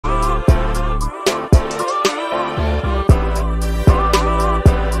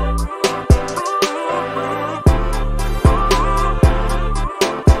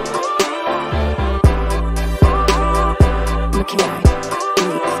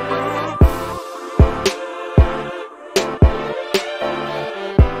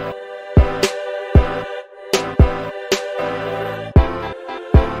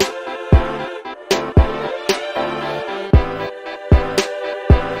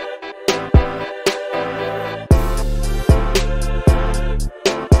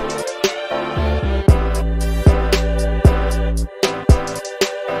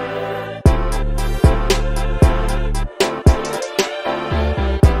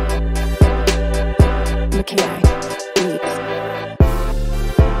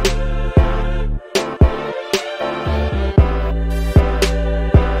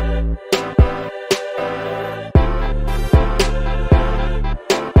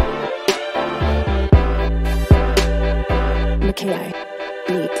McKay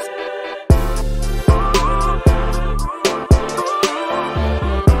Beats.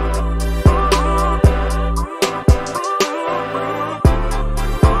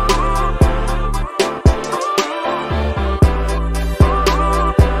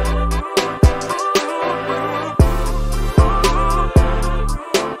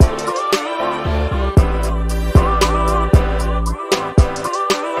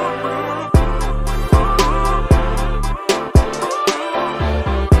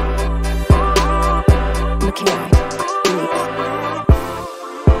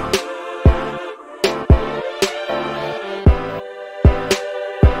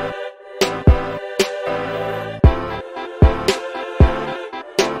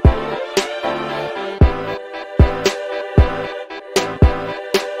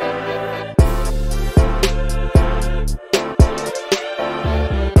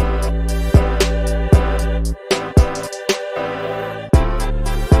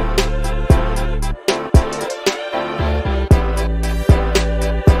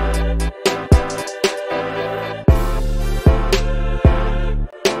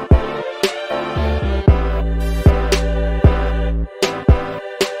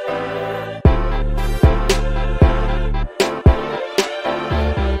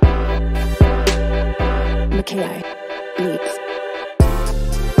 McKay Beats.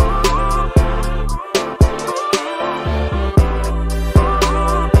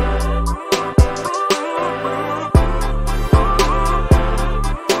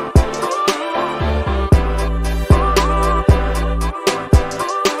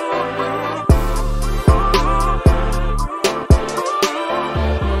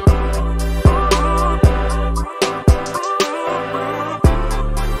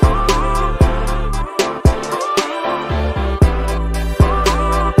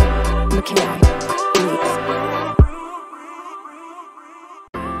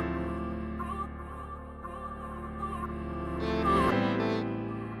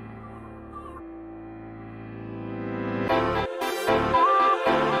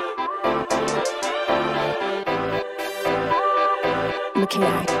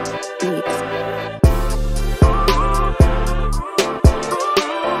 McKay Beats.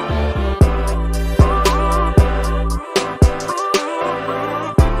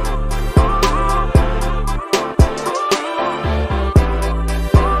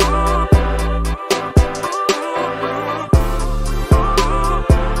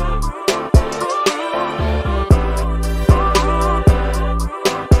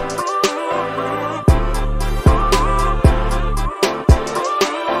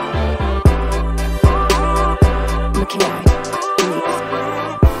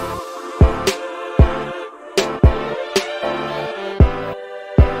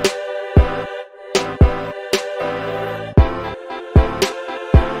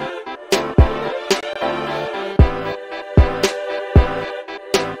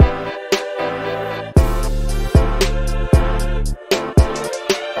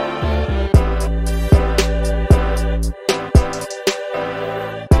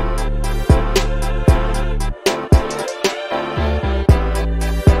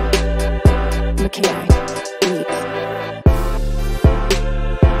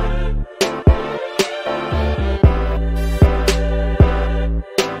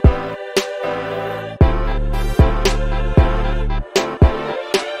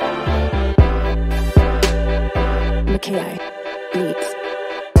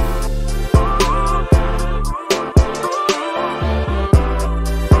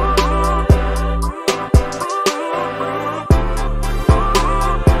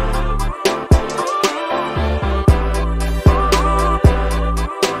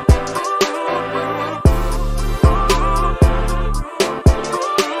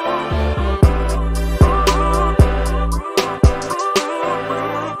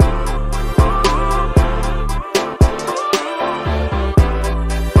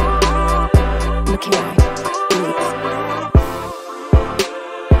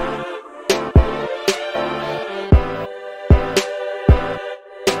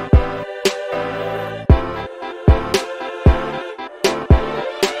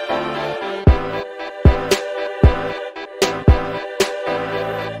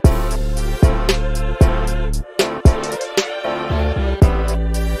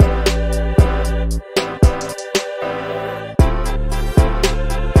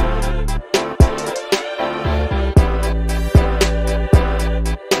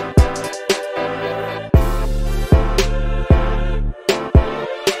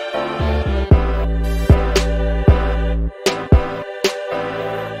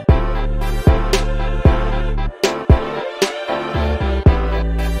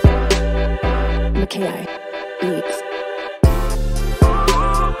 Mackay Beats.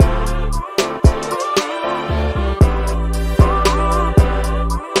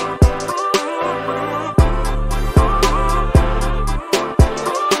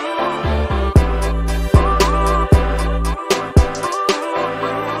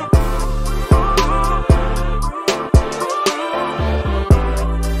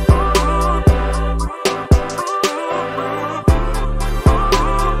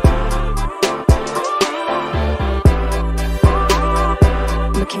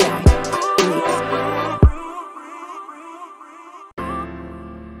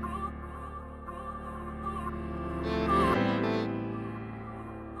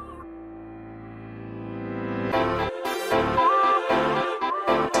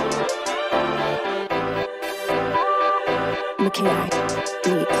 Mackay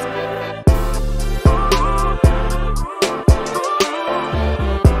Beats.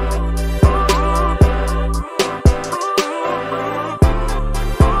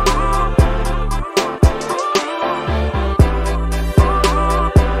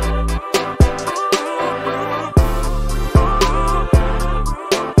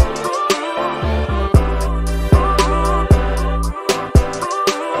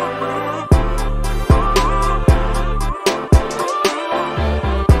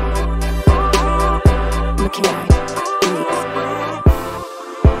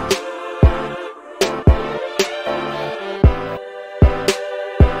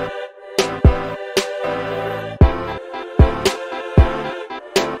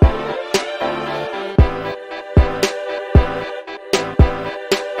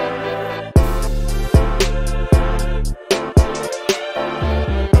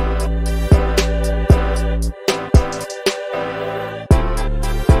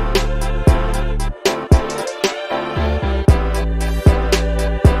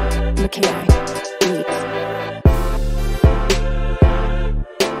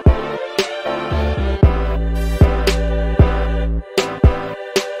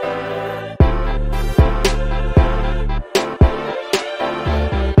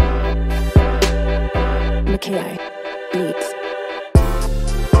 Mackay Beats.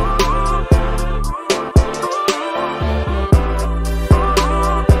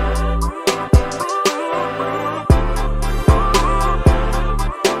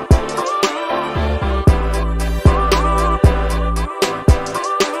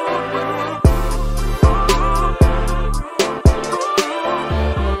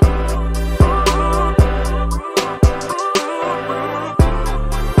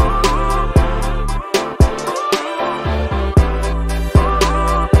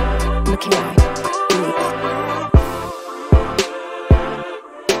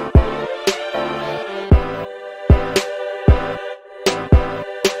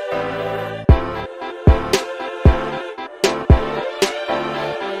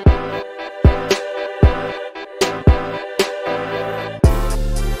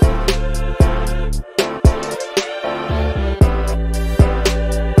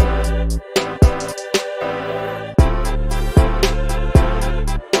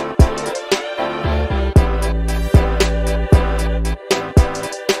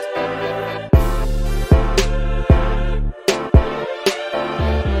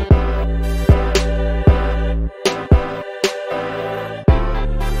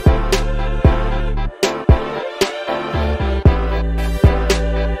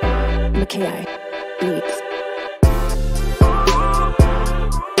 Mackay Beats.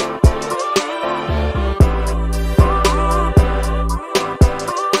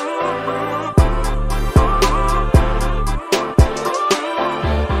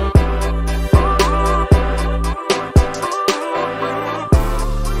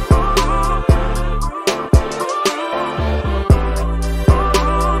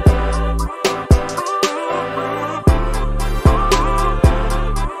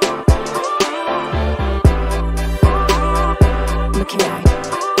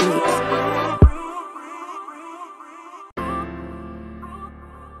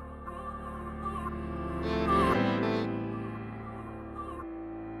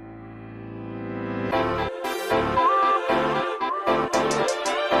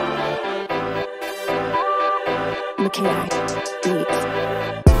 Mackay Beats.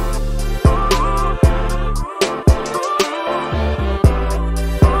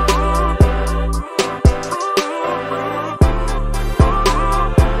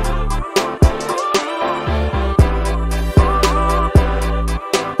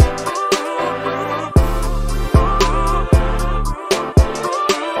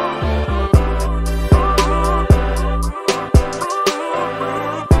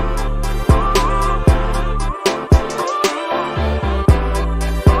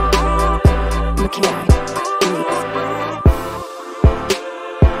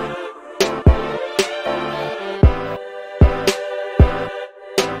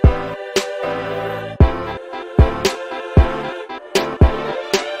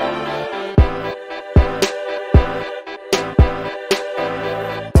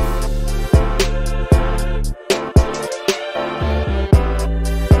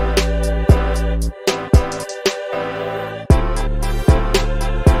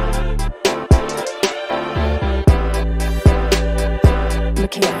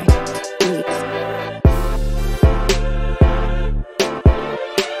 Mackay Beats.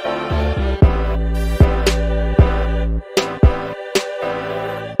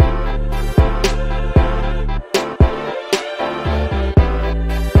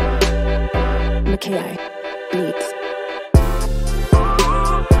 Mackay Beats.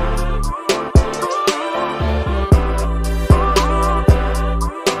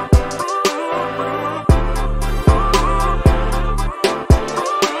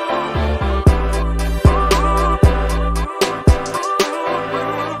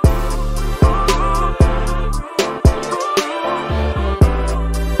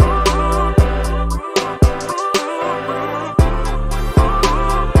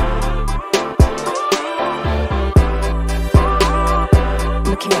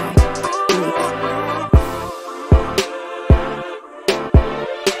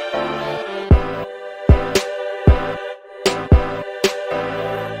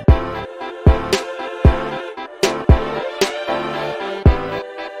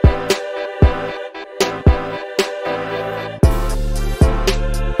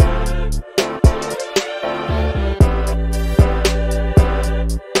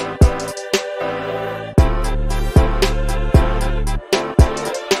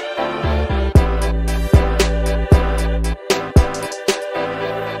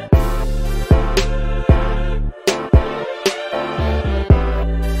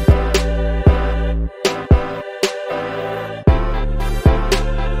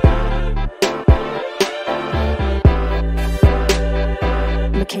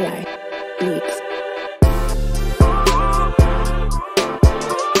 Mackay Beats.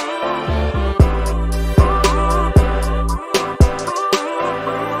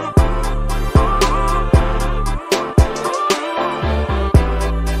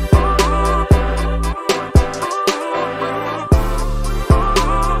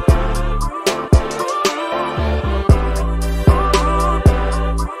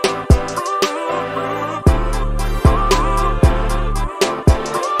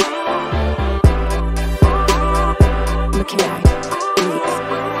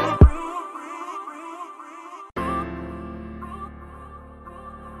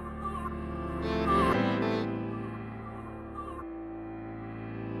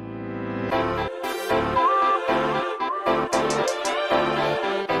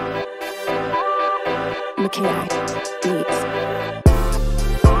 Mackay Beats.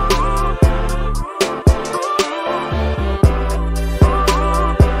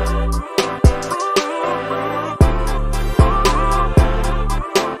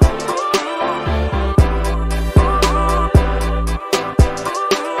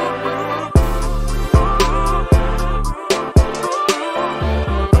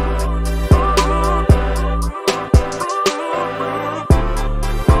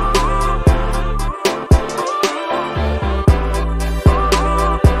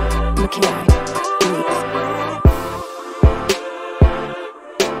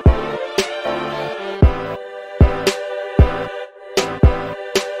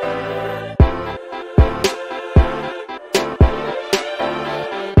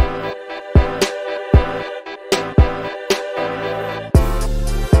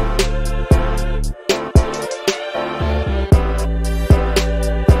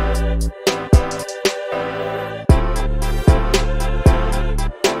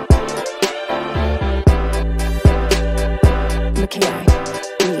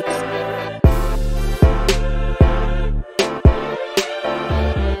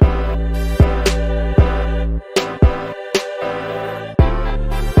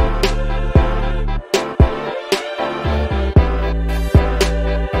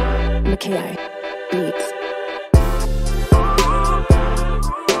 Mackay Beats.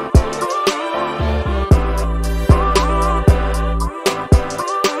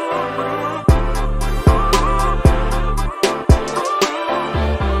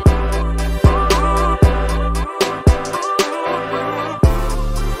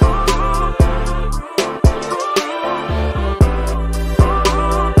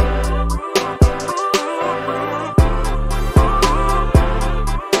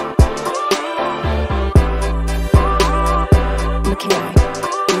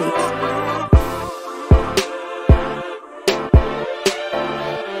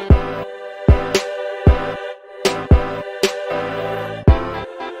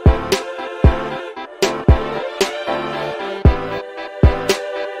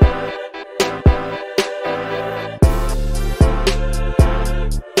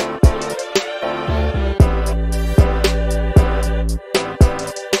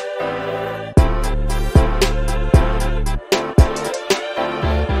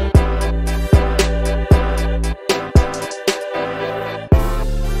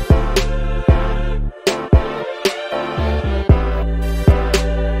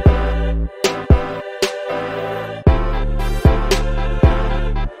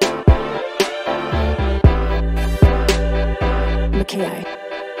 Mackay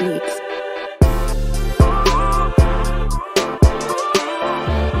Beats.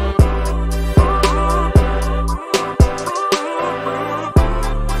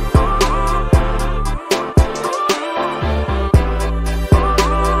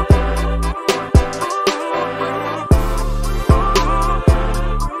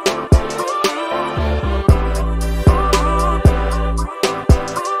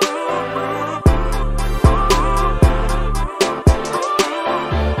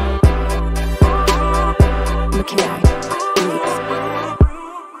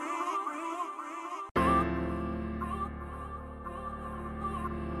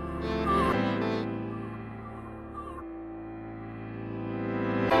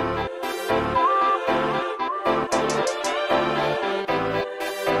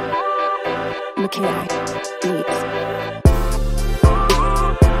 Mackay Beats.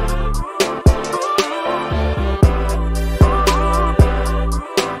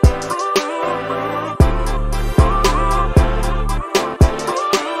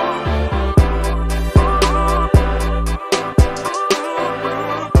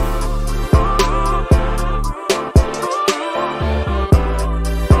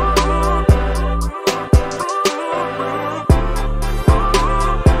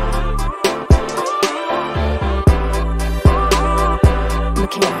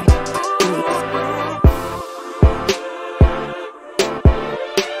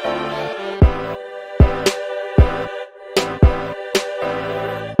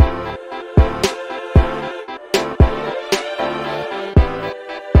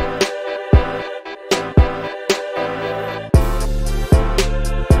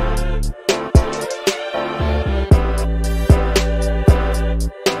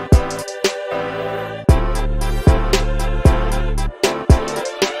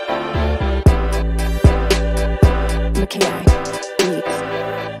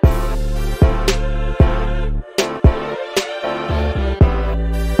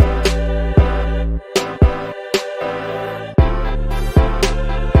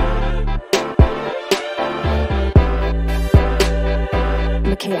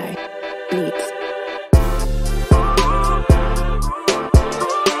 Mackay Beats.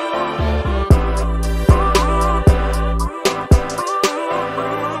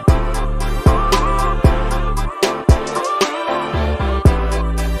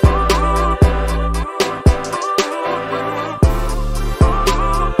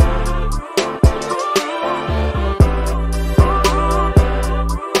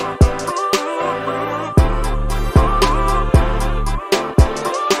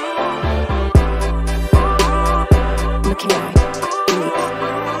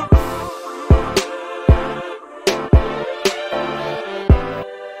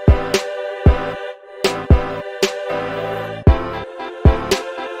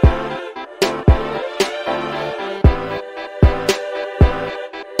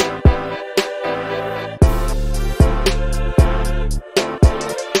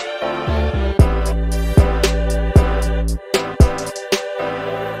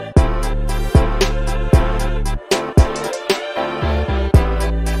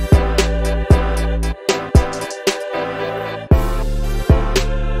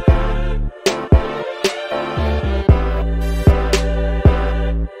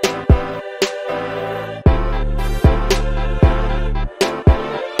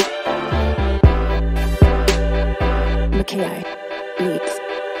 Mackay Beats.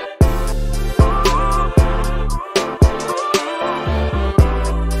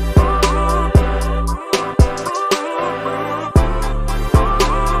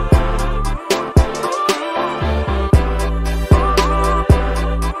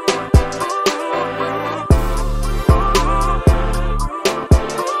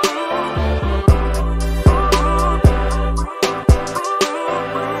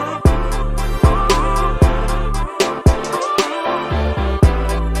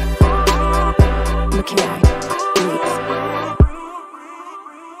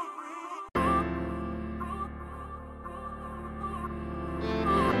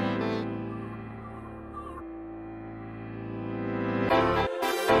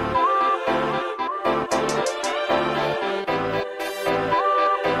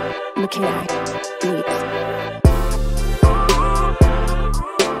 Mackay Beats.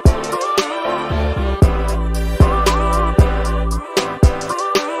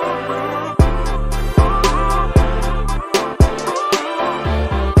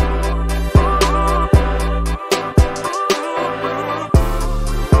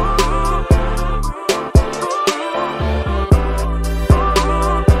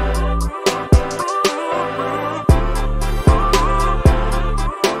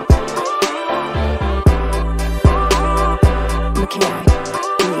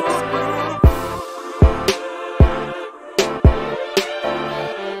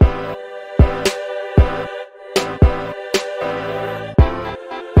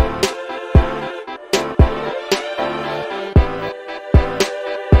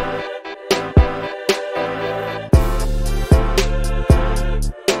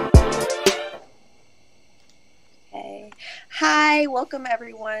 Hi, welcome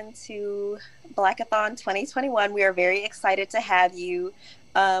everyone to Blackathon 2021. We are very excited to have you.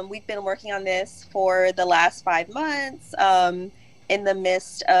 We've been working on this for the last 5 months in the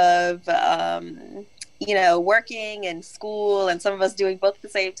midst of, working and school, and some of us doing both at the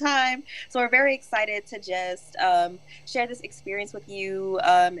same time. So we're very excited to just share this experience with you,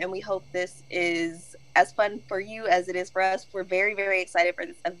 and we hope this is as fun for you as it is for us. We're very, very excited for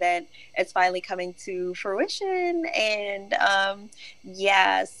this event. It's finally coming to fruition. And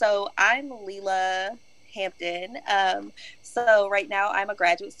so I'm Leela Hampton. So right now I'm a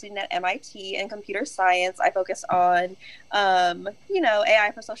graduate student at MIT in computer science. I focus on,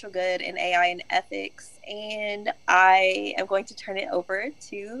 AI for social good and AI and ethics. And I am going to turn it over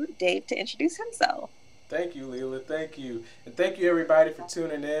to Dave to introduce himself. Thank you, Leela. Thank you. And thank you, everybody, for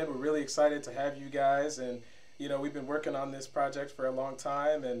tuning in. We're really excited to have you guys. And, we've been working on this project for a long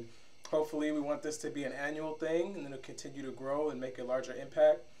time. And hopefully, we want this to be an annual thing and then it'll continue to grow and make a larger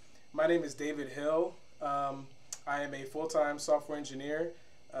impact. My name is David Hill. I am a full-time software engineer.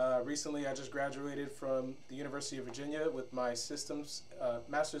 Recently, I just graduated from the University of Virginia with my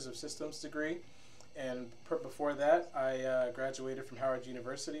Master's of Systems degree. And before that, I graduated from Howard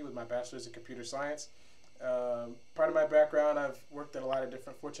University with my Bachelor's in Computer Science. Part of my background, I've worked at a lot of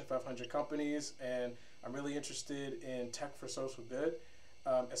different Fortune 500 companies, and I'm really interested in tech for social good,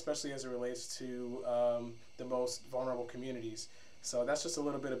 especially as it relates to the most vulnerable communities. So that's just a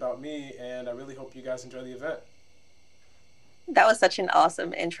little bit about me, and I really hope you guys enjoy the event. That was such an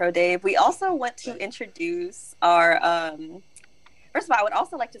awesome intro, Dave. We also want to introduce our first of all, I would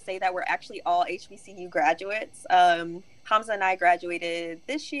also like to say that we're actually all HBCU graduates. Hamza and I graduated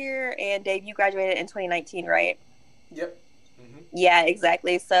this year, and Dave, you graduated in 2019, right? Yep. Mm-hmm. Yeah,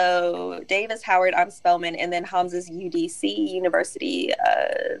 exactly. So Dave is Howard, I'm Spelman, and then Hamza's UDC, University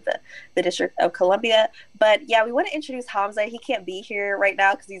of the District of Columbia. But yeah, we want to introduce Hamza. He can't be here right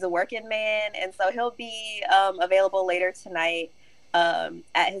now because he's a working man, and so he'll be available later tonight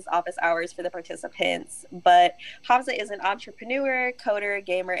at his office hours for the participants. But Hamza is an entrepreneur, coder,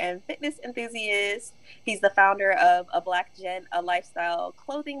 gamer, and fitness enthusiast. He's the founder of A Black Gent, a lifestyle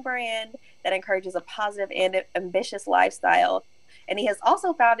clothing brand that encourages a positive and ambitious lifestyle. And he has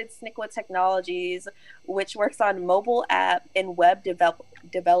also founded Snickwood Technologies, which works on mobile app and web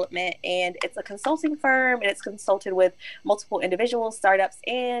development. And it's a consulting firm, and it's consulted with multiple individuals, startups,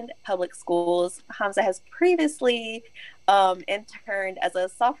 and public schools. Hamza has previously interned as a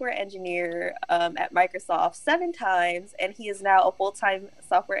software engineer at Microsoft 7 times, and he is now a full-time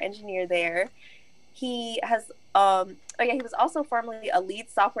software engineer there. He has, he was also formerly a lead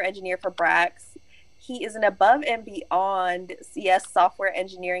software engineer for Brax. He is an above and beyond CS software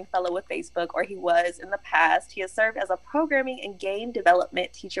engineering fellow with Facebook, or he was in the past. He has served as a programming and game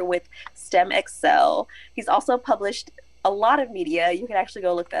development teacher with STEM Excel. He's also published a lot of media. You can actually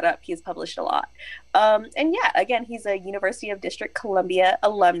go look that up. He's published a lot. And yeah, again, he's a University of District Columbia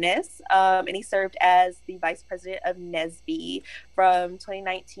alumnus, and he served as the vice president of NESB from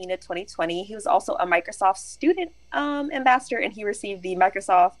 2019 to 2020. He was also a Microsoft student ambassador, and he received the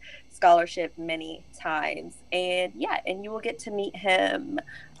Microsoft scholarship many times. And yeah, and you will get to meet him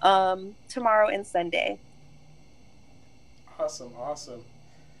tomorrow and Sunday. Awesome.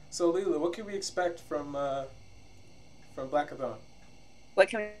 So Leela, what can we expect from Blackathon? What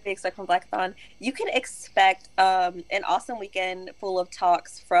can we expect from Blackathon? You can expect an awesome weekend full of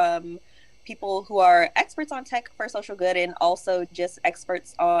talks from people who are experts on tech for social good, and also just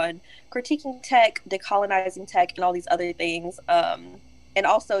experts on critiquing tech, decolonizing tech, and all these other things. And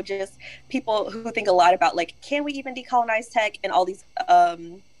also just people who think a lot about, like, can we even decolonize tech, and all these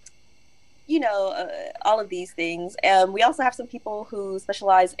all of these things. We also have some people who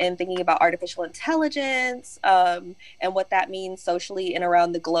specialize in thinking about artificial intelligence and what that means socially and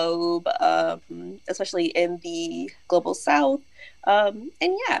around the globe, especially in the global south. And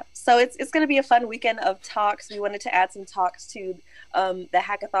yeah, so it's going to be a fun weekend of talks. We wanted to add some talks to the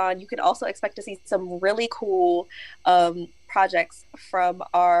hackathon. You can also expect to see some really cool projects from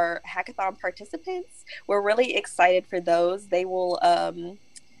our hackathon participants. We're really excited for those. They will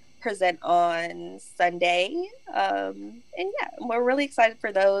present on Sunday. And yeah, we're really excited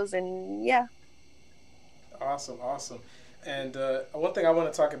for those. And yeah. Awesome. And one thing I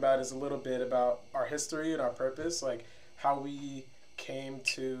want to talk about is a little bit about our history and our purpose, like how we came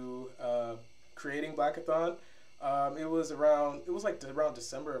to creating Blackathon. It was around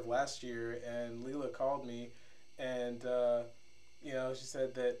December of last year, and Leela called me, and she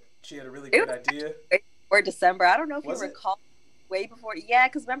said that she had a really great idea. Or December, I don't know if Was you it? recall. Way before, yeah,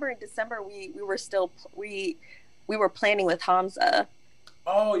 because remember in December we were still we were planning with Hamza.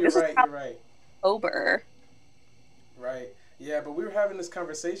 Oh, you're right. October. Right. Yeah, but we were having this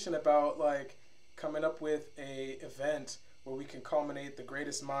conversation about like coming up with a event where we can culminate the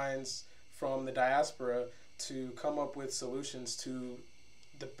greatest minds from the diaspora to come up with solutions to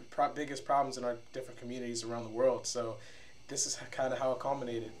the biggest problems in our different communities around the world. So this is kind of how it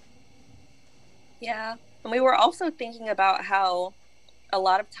culminated. Yeah. And we were also thinking about how a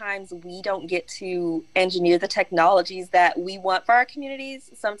lot of times we don't get to engineer the technologies that we want for our communities.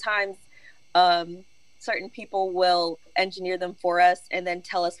 Sometimes um, certain people will engineer them for us and then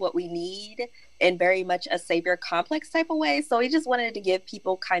tell us what we need in very much a savior complex type of way. So we just wanted to give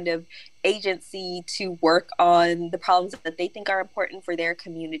people kind of agency to work on the problems that they think are important for their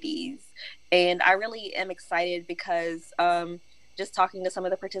communities. And I really am excited because just talking to some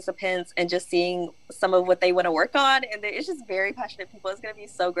of the participants and just seeing some of what they want to work on. And it's just very passionate people. It's going to be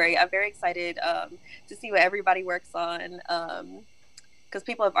so great. I'm very excited to see what everybody works on because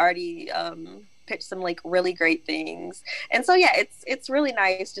people have already pitched some like really great things. And so, yeah, it's really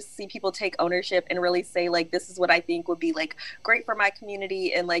nice just to see people take ownership and really say like, this is what I think would be like great for my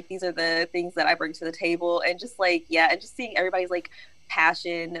community. And like, these are the things that I bring to the table. And just like, yeah, and just seeing everybody's like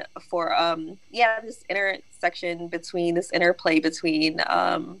passion for this intersection between this interplay between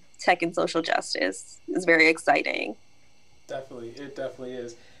tech and social justice is very exciting. Definitely, it definitely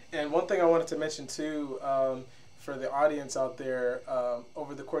is. And one thing I wanted to mention too, for the audience out there,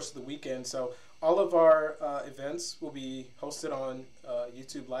 over the course of the weekend, so all of our events will be hosted on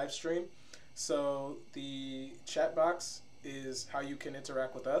YouTube live stream. So the chat box is how you can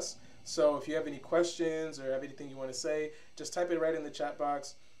interact with us. So if you have any questions or have anything you want to say, just type it right in the chat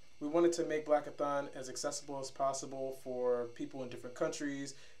box. We wanted to make Blackathon as accessible as possible for people in different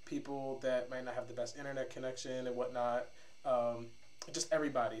countries, people that might not have the best internet connection and whatnot, just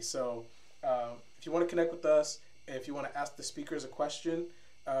everybody. So if you want to connect with us, if you want to ask the speakers a question,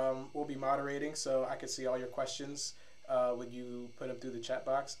 we'll be moderating, so I can see all your questions when you put them through the chat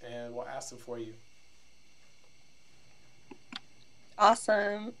box, and we'll ask them for you.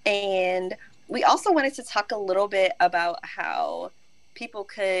 Awesome. And we also wanted to talk a little bit about how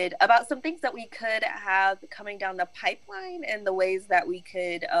about some things that we could have coming down the pipeline and the ways that we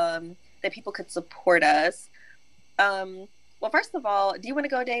could, that people could support us. Well, first of all, do you want to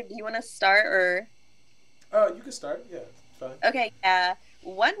go, Dave? Do you want to start or? You can start. Yeah, fine. Okay. Yeah.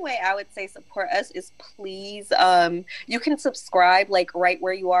 One way I would say support us is please, you can subscribe like right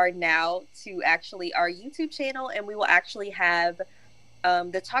where you are now to actually our YouTube channel, and we will actually have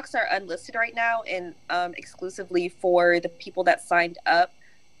the talks are unlisted right now and exclusively for the people that signed up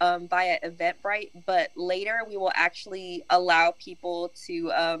via Eventbrite. But later we will actually allow people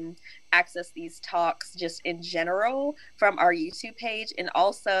to access these talks just in general from our YouTube page. And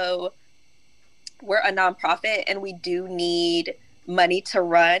also, we're a nonprofit and we do need money to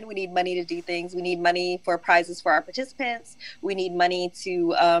run. We need money to do things. We need money for prizes for our participants. We need money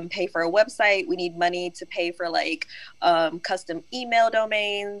to pay for a website. We need money to pay for like custom email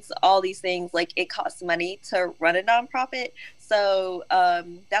domains, all these things. Like it costs money to run a nonprofit. So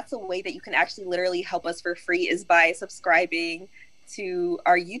that's a way that you can actually literally help us for free is by subscribing to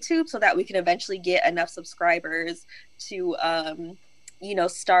our YouTube so that we can eventually get enough subscribers to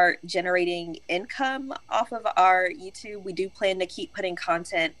start generating income off of our YouTube. We do plan to keep putting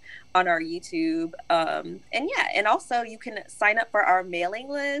content on our YouTube. And also you can sign up for our mailing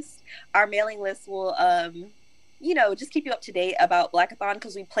list. Our mailing list will, just keep you up to date about Blackathon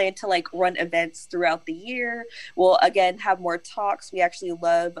because we plan to like run events throughout the year. We'll again have more talks. We actually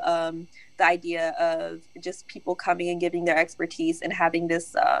love the idea of just people coming and giving their expertise and having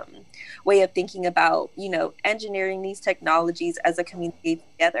this way of thinking about, engineering these technologies as a community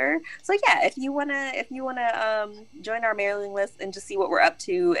together. So yeah, if you wanna join our mailing list and just see what we're up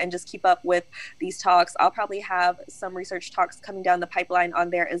to and just keep up with these talks, I'll probably have some research talks coming down the pipeline on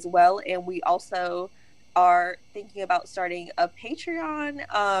there as well. And we also are thinking about starting a Patreon.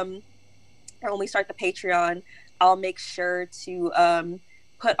 And when we start the Patreon, I'll make sure to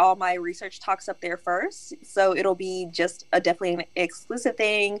put all my research talks up there first. So it'll be just definitely an exclusive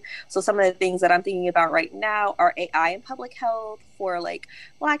thing. So some of the things that I'm thinking about right now are AI and public health for like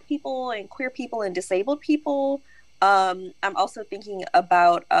Black people and queer people and disabled people. I'm also thinking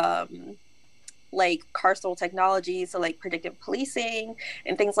about like carceral technology, so like predictive policing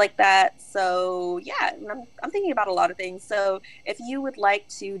and things like that. So yeah, I'm thinking about a lot of things. So if you would like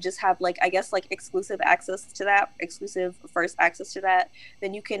to just have like, I guess like exclusive first access to that,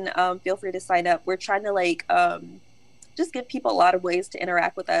 then you can feel free to sign up. We're trying to like just give people a lot of ways to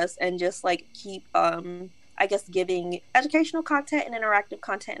interact with us and just like keep I guess giving educational content and interactive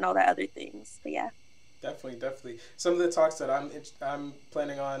content and all that other things. But yeah. Definitely. Some of the talks that I'm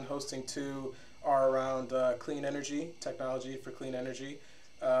planning on hosting too are around clean energy, technology for clean energy.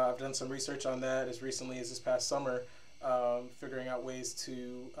 I've done some research on that as recently as this past summer, figuring out ways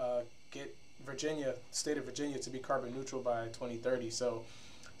to get Virginia, state of Virginia, to be carbon neutral by 2030. So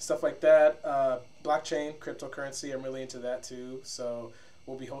stuff like that. Blockchain, cryptocurrency, I'm really into that too. So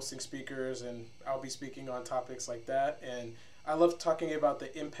we'll be hosting speakers, and I'll be speaking on topics like that. And I love talking about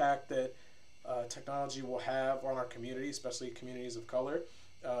the impact that technology will have on our community, especially communities of color,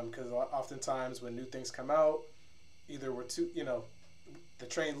 because oftentimes when new things come out, either we're too, the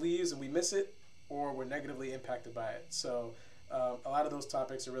train leaves and we miss it, or we're negatively impacted by it. So a lot of those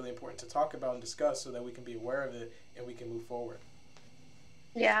topics are really important to talk about and discuss so that we can be aware of it and we can move forward.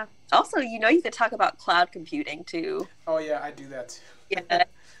 Yeah. Also, you could talk about cloud computing too. Oh yeah, I do that too.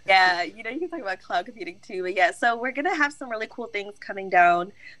 Yeah. You can talk about cloud computing too. But yeah, so we're going to have some really cool things coming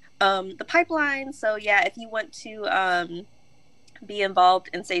down the pipeline. So yeah, if you want to be involved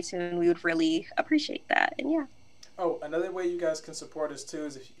and stay tuned, we would really appreciate that. And yeah. Oh, another way you guys can support us too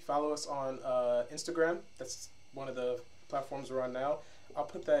is if you follow us on Instagram. That's one of the platforms we're on now. I'll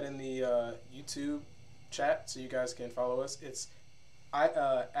put that in the YouTube chat so you guys can follow us. It's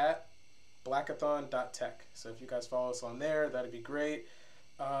at blackathon.tech. So if you guys follow us on there, that'd be great.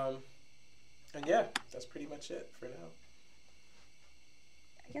 And yeah, that's pretty much it for now.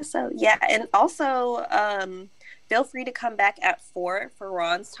 I guess so. Yeah, and also feel free to come back at 4 for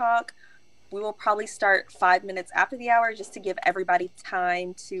Ron's talk. We will probably start 5 minutes after the hour just to give everybody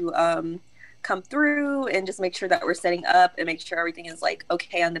time to come through and just make sure that we're setting up and make sure everything is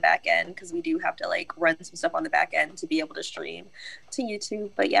okay on the back end, because we do have to run some stuff on the back end to be able to stream to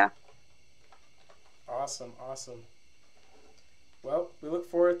YouTube. But yeah. Awesome. Well, we look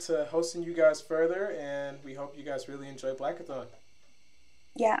forward to hosting you guys further, and we hope you guys really enjoy Blackathon.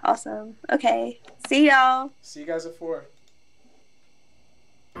 Yeah, awesome. Okay. See y'all. See you guys at 4.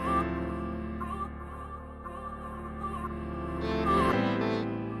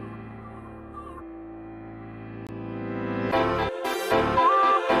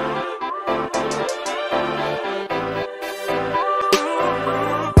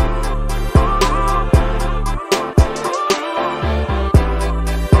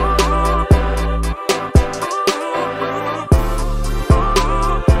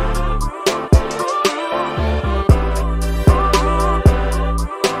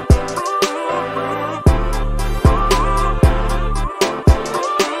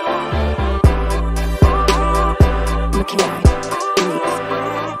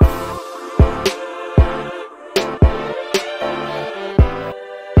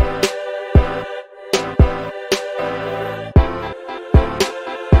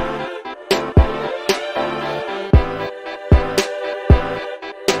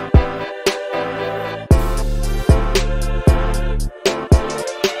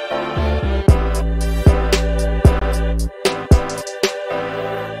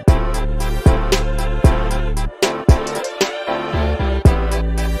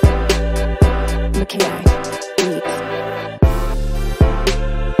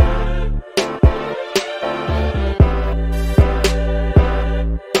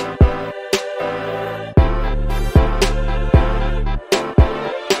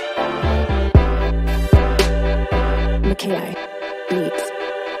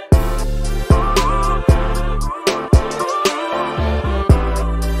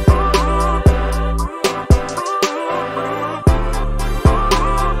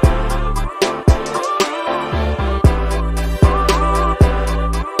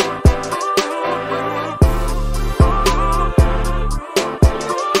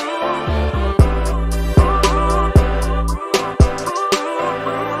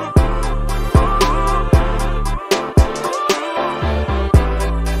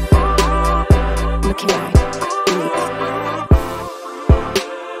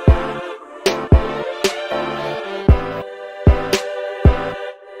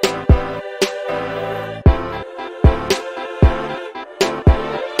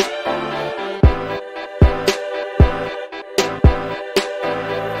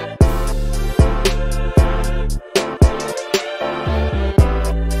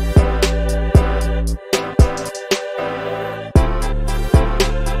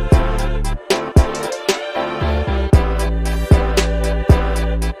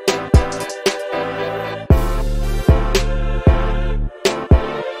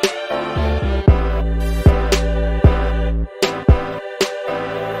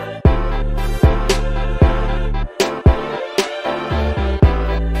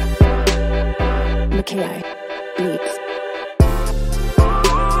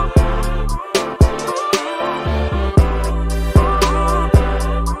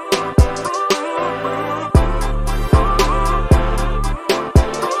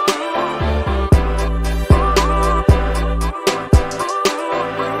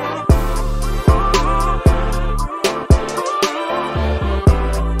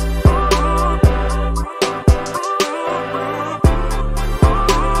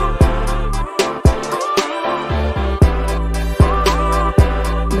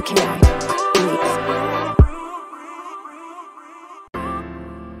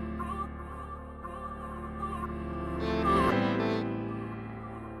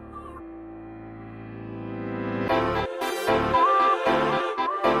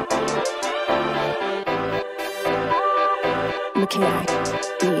 Mackay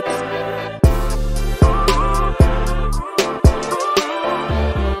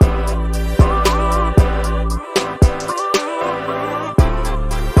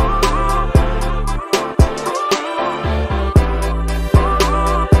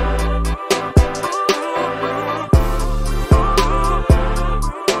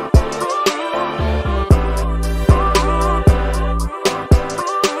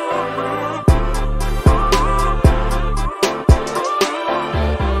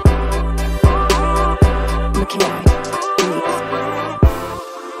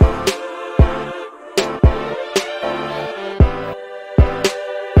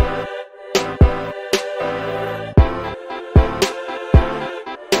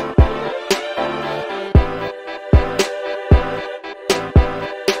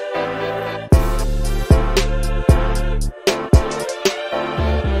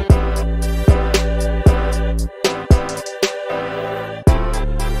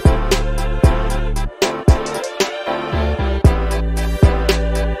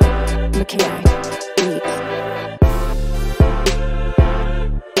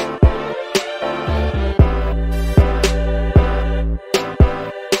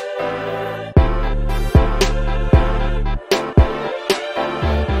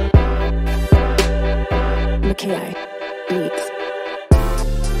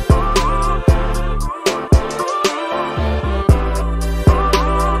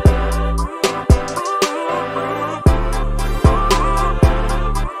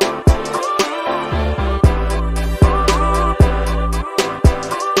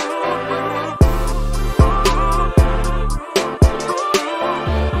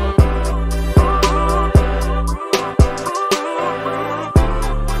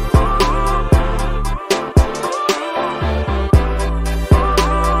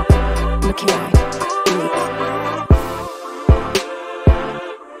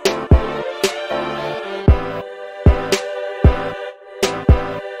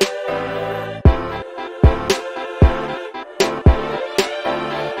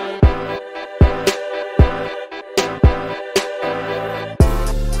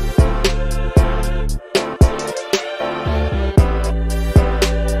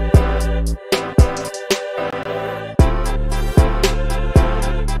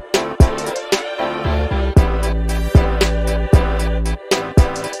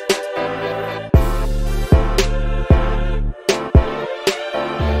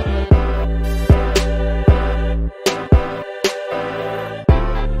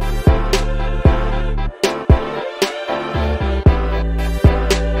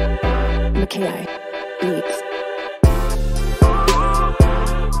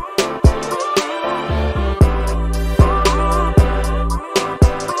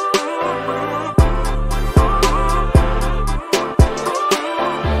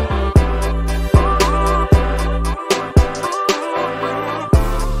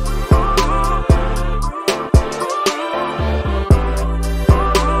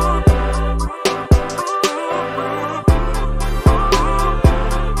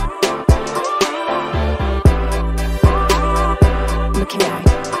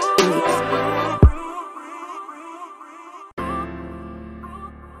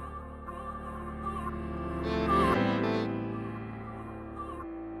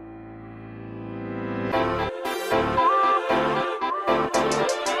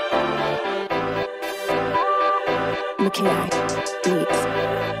Beats.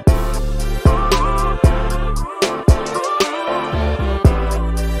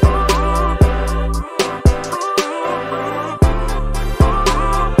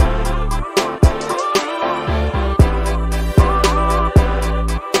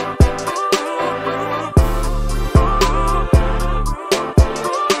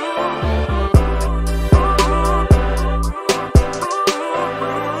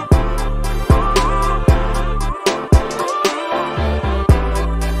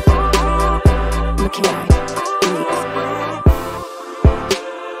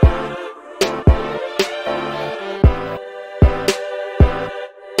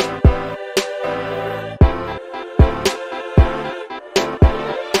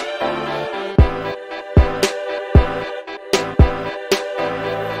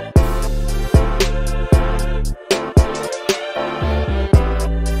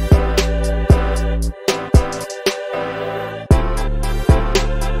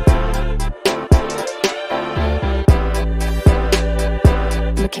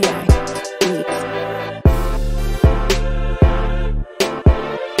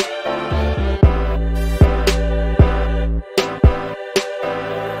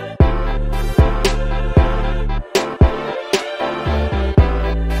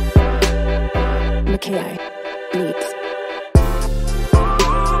 Mackay Beats.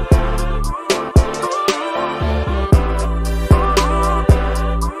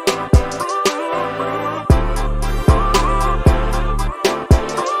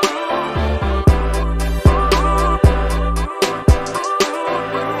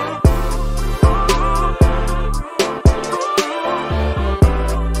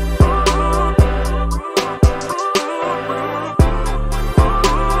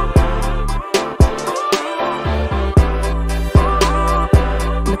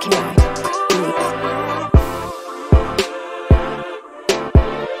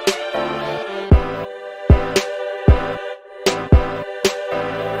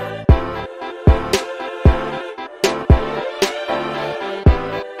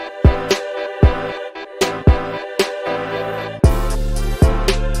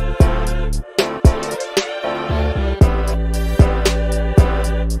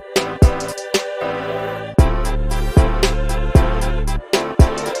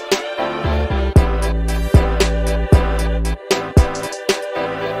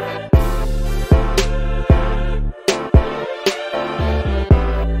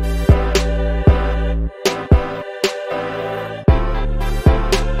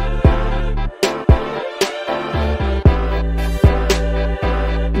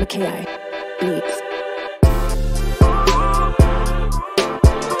 Mackay Beats.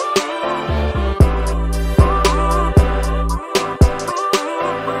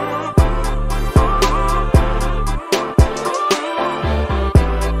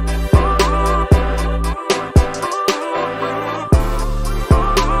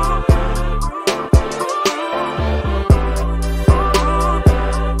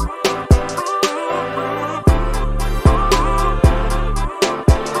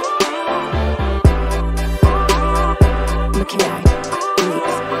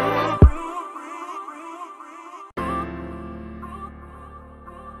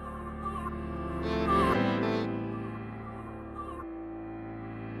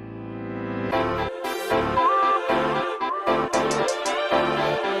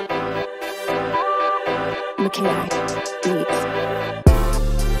 Mackay Beats.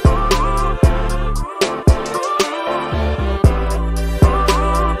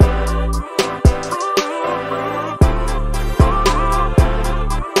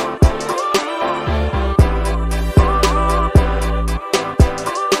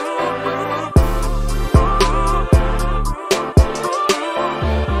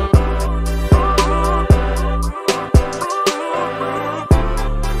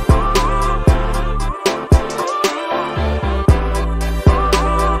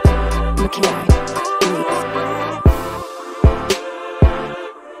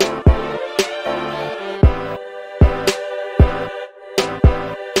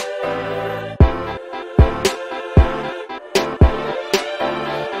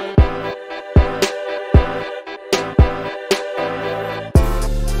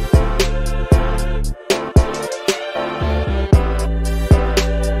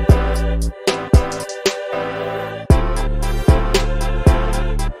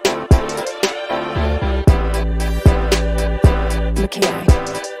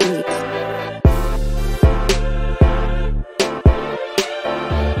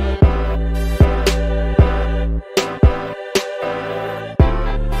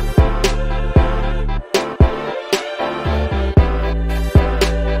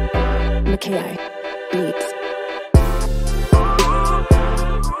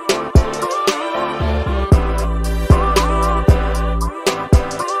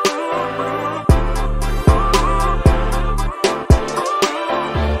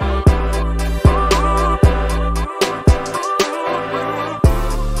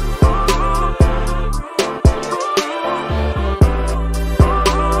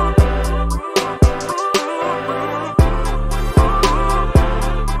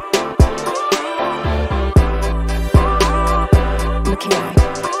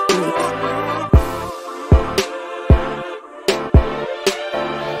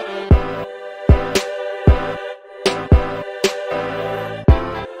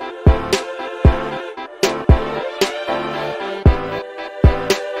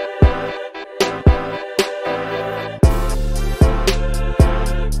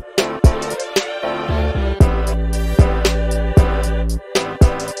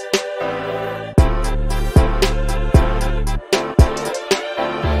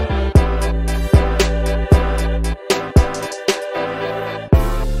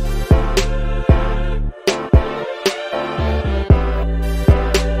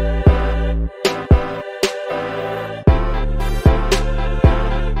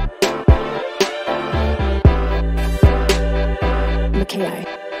 Mackay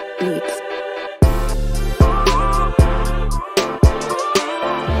Beats.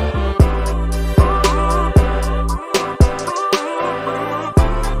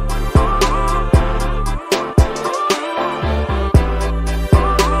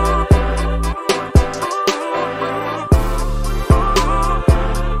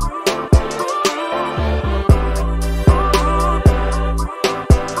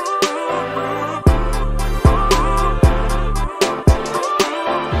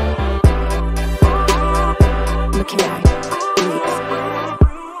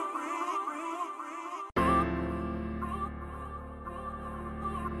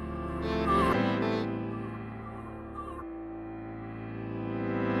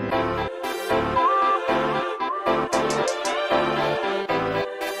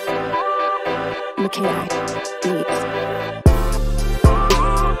 Mackay Beats.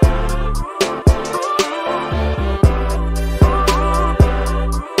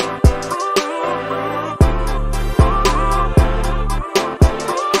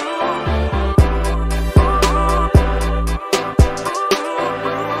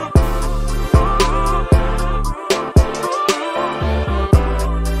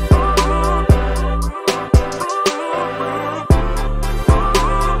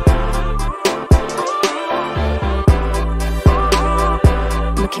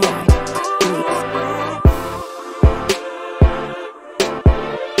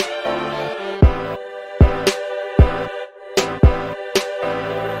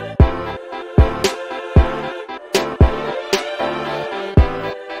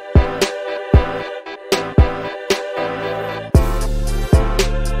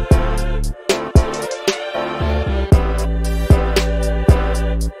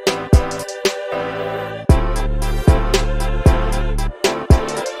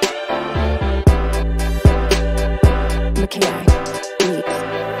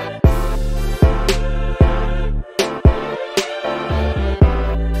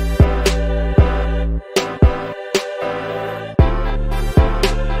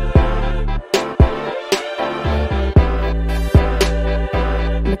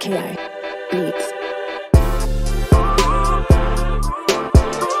 Mackay Beats.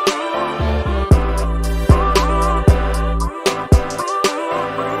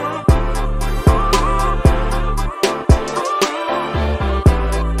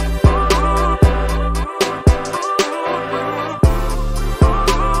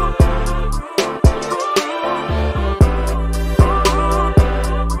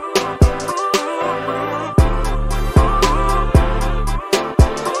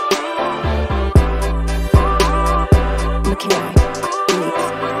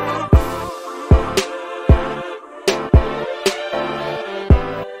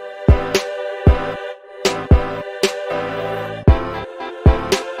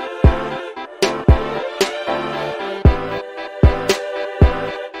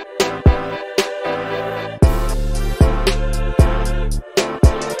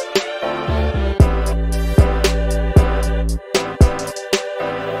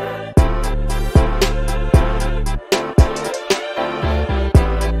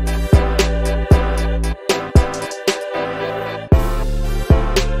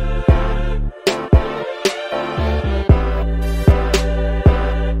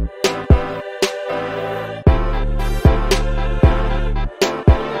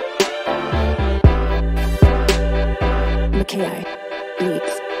 Mackay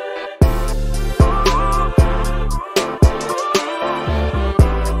Beats.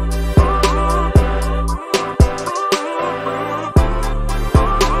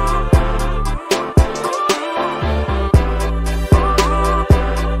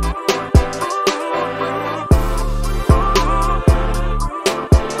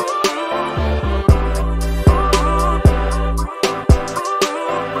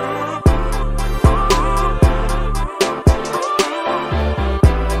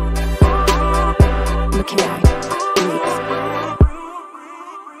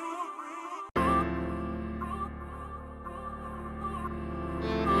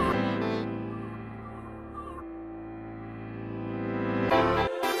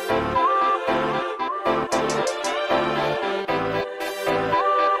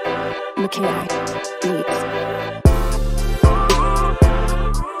 Mackay Beats.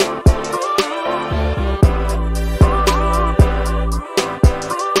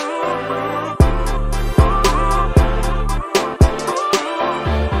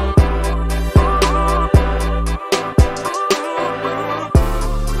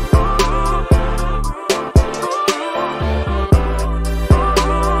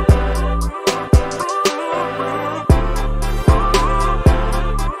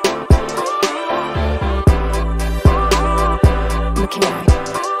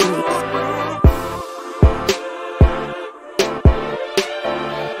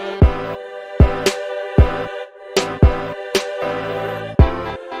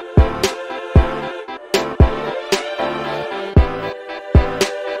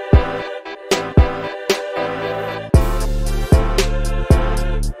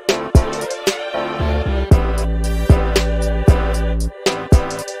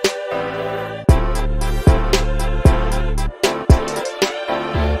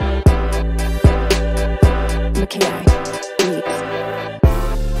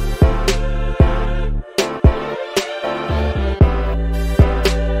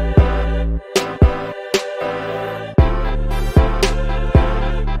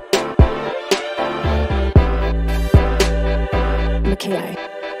 Mackay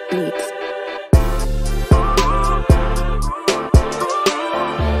Beats.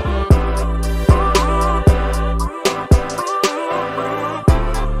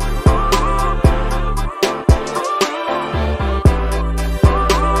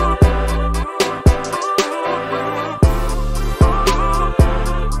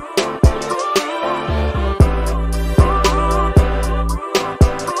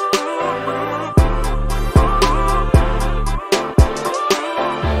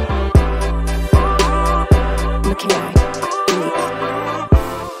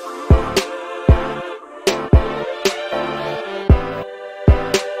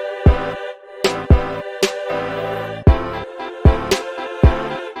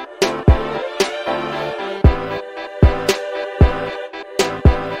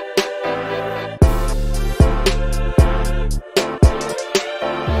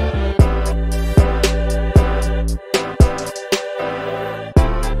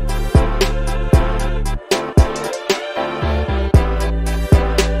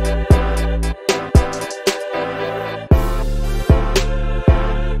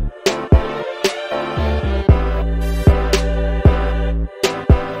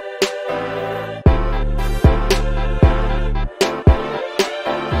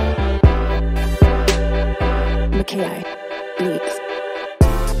 Mackay Beats.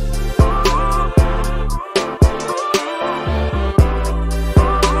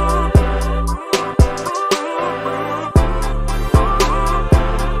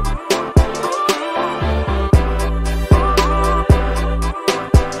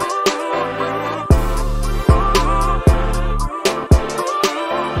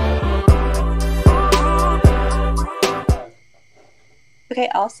 Okay,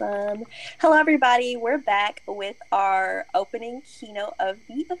 awesome. Hello, everybody. We're back with our opening keynote of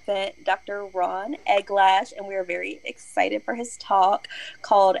the event, Dr. Ron Eglash, and we are very excited for his talk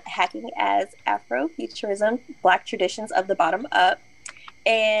called Hacking as Afrofuturism, Black Traditions of the Bottom Up.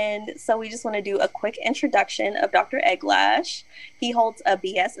 And so we just want to do a quick introduction of Dr. Eglash. He holds a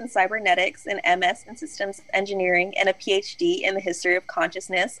BS in cybernetics, an MS in systems engineering, and a PhD in the history of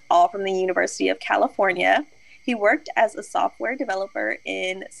consciousness, all from the University of California. He worked as a software developer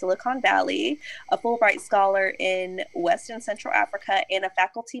in Silicon Valley, a Fulbright Scholar in West and Central Africa, and a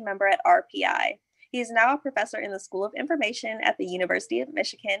faculty member at RPI. He is now a professor in the School of Information at the University of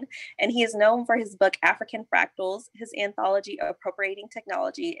Michigan, and he is known for his book, African Fractals, his anthology, Appropriating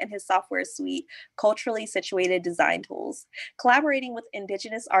Technology, and his software suite, Culturally Situated Design Tools. Collaborating with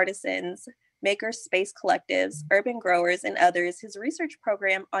Indigenous artisans, makerspace collectives, urban growers, and others, his research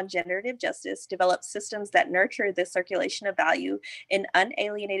program on generative justice develops systems that nurture the circulation of value in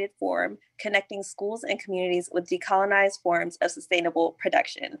unalienated form, connecting schools and communities with decolonized forms of sustainable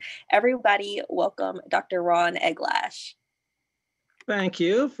production. Everybody, welcome Dr. Ron Eglash. Thank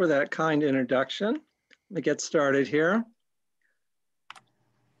you for that kind introduction. Let me get started here.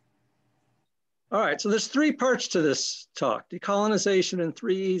 All right, so there's three parts to this talk: decolonization in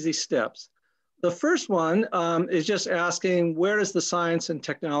 3 easy steps. The first one is just asking, where does the science and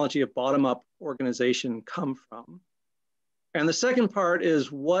technology of bottom-up organization come from? And the second part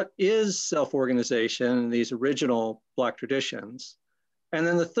is, what is self-organization in these original Black traditions? And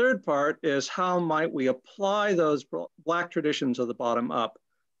then the third part is, how might we apply those Black traditions of the bottom up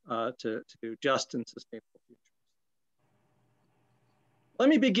to just and sustainable futures? Let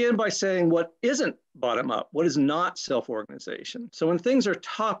me begin by saying what isn't bottom up, what is not self-organization. So when things are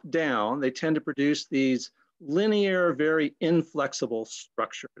top down, they tend to produce these linear, very inflexible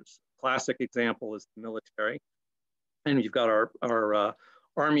structures. Classic example is the military. And you've got our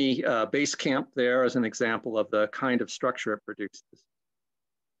Army base camp there as an example of the kind of structure it produces.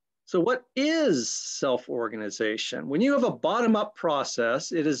 So what is self-organization? When you have a bottom-up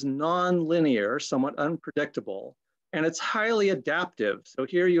process, it is non-linear, somewhat unpredictable, and it's highly adaptive. So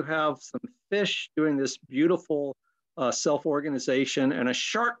here you have some fish doing this beautiful self-organization, and a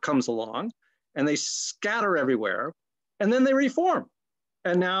shark comes along, and they scatter everywhere, and then they reform.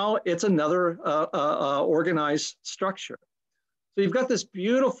 And now it's another organized structure. So you've got this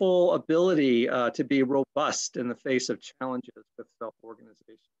beautiful ability to be robust in the face of challenges with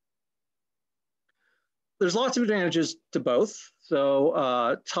self-organization. There's lots of advantages to both.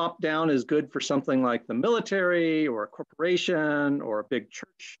 So top-down is good for something like the military or a corporation or a big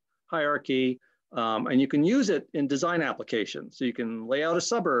church hierarchy. And you can use it in design applications. So you can lay out a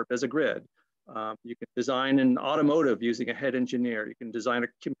suburb as a grid. You can design an automotive using a head engineer. You can design a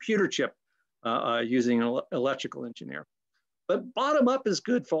computer chip using an electrical engineer. But bottom up is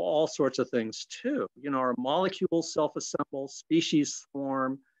good for all sorts of things too. You know, our molecules self-assemble, species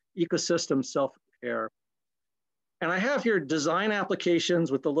form, ecosystems self-repair. And I have here design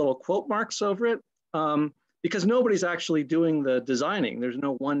applications with the little quote marks over it, because nobody's actually doing the designing. There's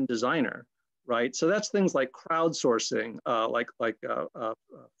no one designer, right? So that's things like crowdsourcing, like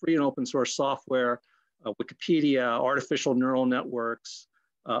free and open source software, Wikipedia, artificial neural networks,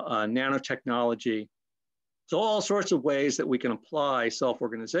 nanotechnology. So all sorts of ways that we can apply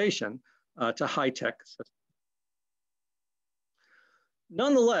self-organization to high-tech systems.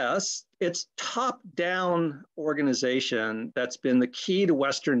 Nonetheless, it's top-down organization that's been the key to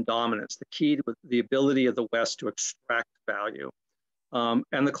Western dominance, the key to the ability of the West to extract value.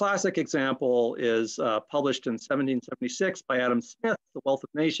 And the classic example is published in 1776 by Adam Smith, The Wealth of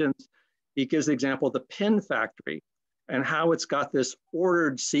Nations. He gives the example of the pin factory and how it's got this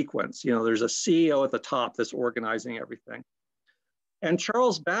ordered sequence. You know, there's a CEO at the top that's organizing everything. And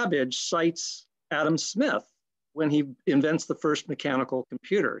Charles Babbage cites Adam Smith when he invents the first mechanical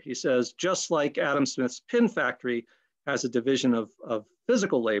computer. He says, just like Adam Smith's pin factory has a division of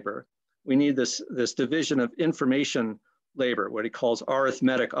physical labor, we need this division of information labor, what he calls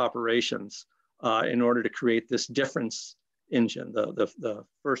arithmetic operations, in order to create this difference engine, the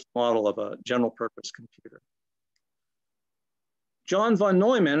first model of a general purpose computer. John von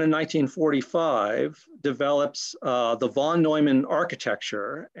Neumann in 1945 develops the von Neumann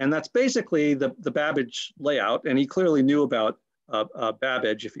architecture, and that's basically the Babbage layout, and he clearly knew about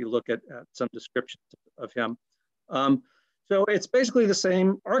Babbage if you look at some descriptions of him. So it's basically the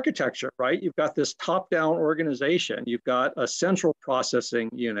same architecture, right? You've got this top-down organization, you've got a central processing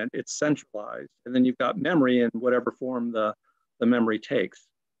unit, it's centralized, and then you've got memory in whatever form the memory takes.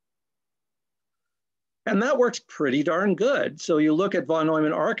 And that works pretty darn good. So you look at von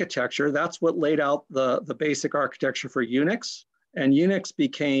Neumann architecture, that's what laid out the basic architecture for Unix. And Unix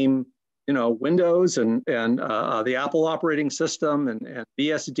became, you know, Windows and the Apple operating system and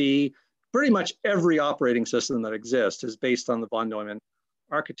BSD. Pretty much every operating system that exists is based on the von Neumann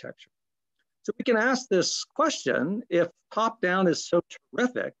architecture. So we can ask this question, if top-down is so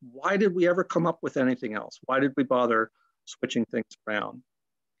terrific, why did we ever come up with anything else? Why did we bother switching things around?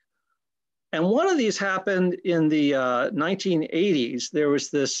 And one of these happened in the 1980s. There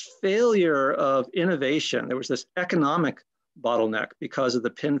was this failure of innovation. There was this economic bottleneck because of the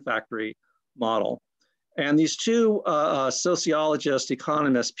pin factory model. And these two sociologists,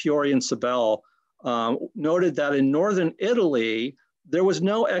 economists, Fiori and Sabel, noted that in northern Italy, there was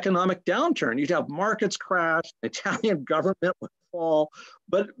no economic downturn. You'd have markets crash, the Italian government would fall,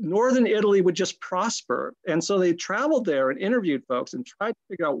 but northern Italy would just prosper. And so they traveled there and interviewed folks and tried to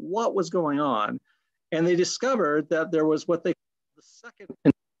figure out what was going on. And they discovered that there was what they called the second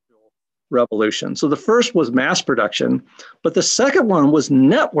industrial revolution. So the first was mass production, but the second one was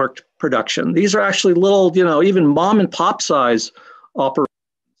networked production. These are actually little, you know, even mom and pop size operations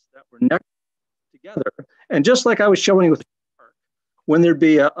that were networked together. And just like I was showing you with when there'd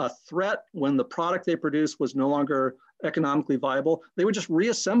be a threat, when the product they produced was no longer economically viable, they would just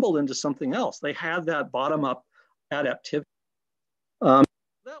reassemble into something else. They had that bottom-up adaptivity. That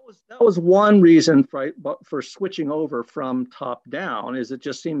was one reason for switching over from top-down, is it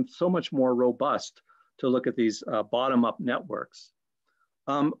just seemed so much more robust to look at these bottom-up networks.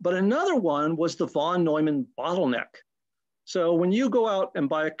 But another one was the von Neumann bottleneck. So when you go out and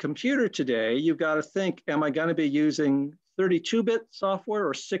buy a computer today, you've got to think, am I going to be using 32-bit software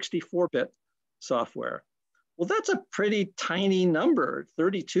or 64-bit software? Well, that's a pretty tiny number,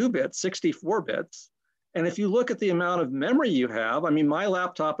 32 bits, 64 bits. And if you look at the amount of memory you have, I mean, my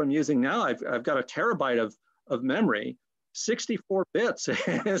laptop I'm using now, I've got a terabyte of memory. 64 bits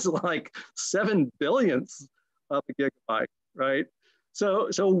is like 7 billionths of a gigabyte, right? So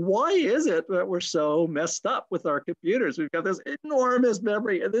why is it that we're so messed up with our computers? We've got this enormous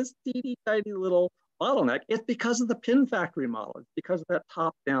memory and this teeny tiny little bottleneck. It's because of the pin factory model. It's because of that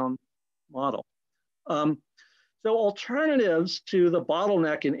top-down model. So alternatives to the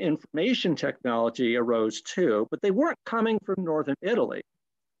bottleneck in information technology arose too, but they weren't coming from northern Italy.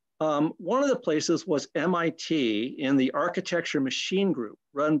 One of the places was MIT in the architecture machine group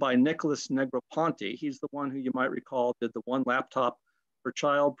run by Nicholas Negroponte. He's the one who you might recall did the One Laptop per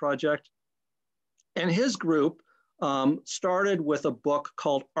Child project. And his group started with a book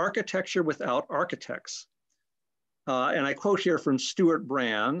called Architecture Without Architects. And I quote here from Stuart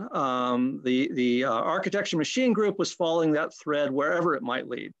Brand, the architecture machine group was following that thread wherever it might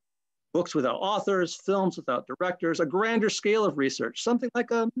lead. Books without authors, films without directors, a grander scale of research, something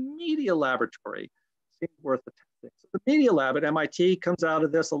like a media laboratory seems worth attending. So the media lab at MIT comes out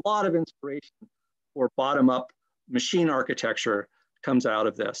of this. A lot of inspiration for bottom-up machine architecture comes out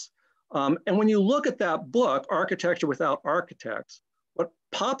of this. And when you look at that book, Architecture Without Architects, what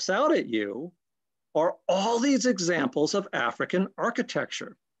pops out at you are all these examples of African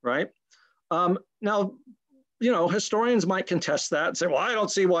architecture, right? Now, you know, historians might contest that and say, well, I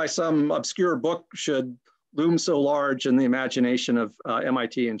don't see why some obscure book should loom so large in the imagination of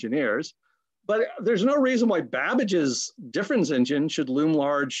MIT engineers. But there's no reason why Babbage's difference engine should loom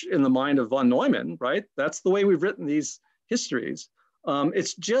large in the mind of von Neumann, right? That's the way we've written these histories.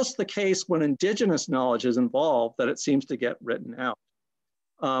 It's just the case when indigenous knowledge is involved that it seems to get written out.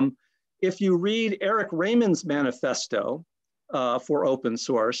 If you read Eric Raymond's manifesto for open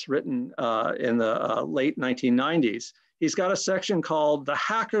source, written in the late 1990s, he's got a section called The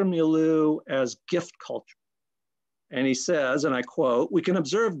Hacker Milieu as Gift Culture. And he says, and I quote, "We can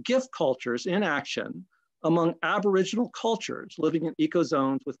observe gift cultures in action among Aboriginal cultures living in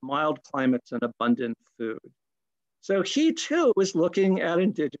ecozones with mild climates and abundant food." So he too is looking at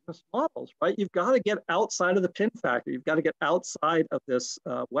indigenous models, right? You've got to get outside of the pin factory. You've got to get outside of this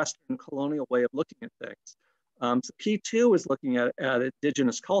Western colonial way of looking at things. So he too is looking at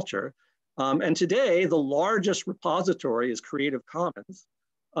indigenous culture. And today, the largest repository is Creative Commons.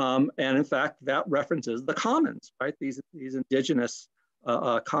 And in fact, that references the commons, right? These indigenous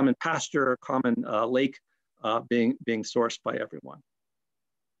common pasture, common lake being sourced by everyone.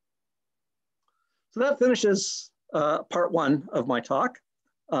 So that finishes part one of my talk.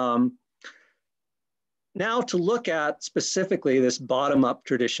 Now to look at specifically this bottom-up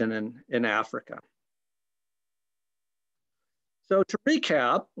tradition in Africa. So to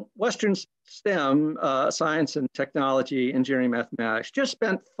recap, Western STEM, science and technology, engineering, mathematics, just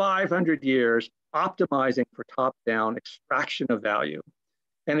spent 500 years optimizing for top-down extraction of value.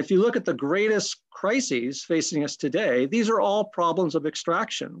 And if you look at the greatest crises facing us today, these are all problems of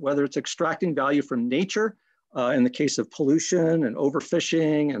extraction, whether it's extracting value from nature, in the case of pollution and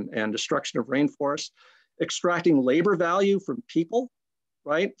overfishing and destruction of rainforests, extracting labor value from people,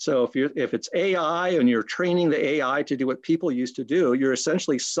 right? So if it's AI and you're training the AI to do what people used to do, you're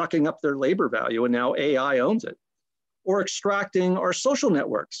essentially sucking up their labor value and now AI owns it. Or extracting our social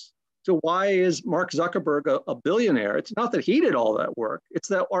networks. So why is Mark Zuckerberg a billionaire? It's not that he did all that work, it's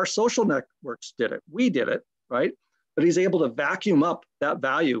that our social networks did it. We did it, right? But he's able to vacuum up that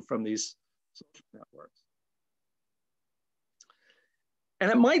value from these social networks.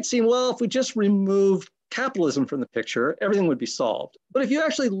 And it might seem, well, if we just removed capitalism from the picture, everything would be solved. But if you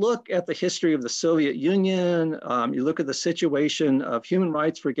actually look at the history of the Soviet Union, you look at the situation of human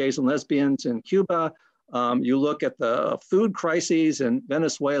rights for gays and lesbians in Cuba, you look at the food crises in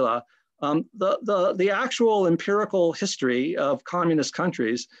Venezuela, the actual empirical history of communist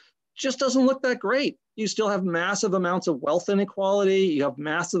countries just doesn't look that great. You still have massive amounts of wealth inequality, you have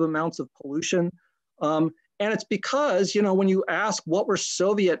massive amounts of pollution. And it's because, you know, when you ask what were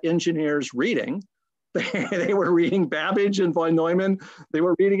Soviet engineers reading, they were reading Babbage and von Neumann. They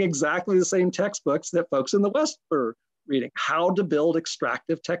were reading exactly the same textbooks that folks in the West were reading, how to build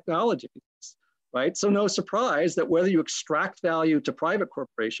extractive technologies, right? So no surprise that whether you extract value to private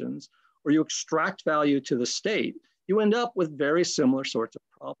corporations or you extract value to the state, you end up with very similar sorts of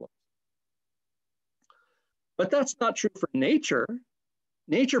problems. But that's not true for nature.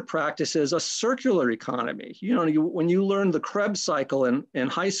 Nature practices a circular economy. You know, when you learn the Krebs cycle in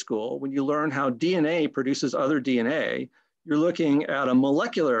high school, when you learn how DNA produces other DNA, you're looking at a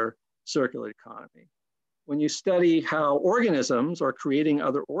molecular circular economy. When you study how organisms are creating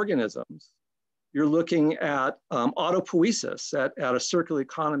other organisms, you're looking at autopoiesis, at a circular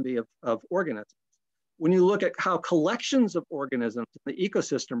economy of organisms. When you look at how collections of organisms in the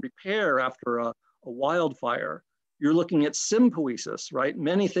ecosystem repair after a wildfire, you're looking at sympoiesis, right?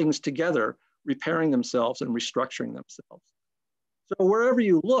 Many things together repairing themselves and restructuring themselves. So wherever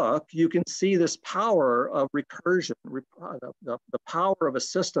you look, you can see this power of recursion, the power of a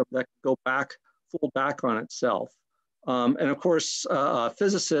system that can go back, fold back on itself. And of course,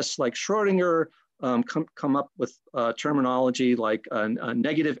 physicists like Schrodinger come up with terminology like a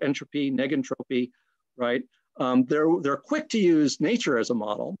negative entropy, negentropy, right? They're quick to use nature as a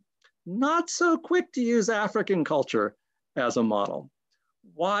model, not so quick to use African culture as a model.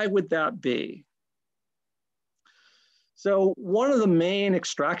 Why would that be? So one of the main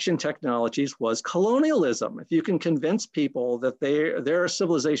extraction technologies was colonialism. If you can convince people that their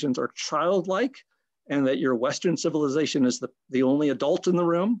civilizations are childlike and that your Western civilization is the only adult in the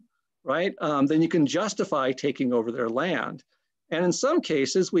room, right? Then you can justify taking over their land. And in some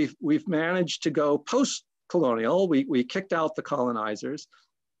cases, we've managed to go post-colonial. We kicked out the colonizers.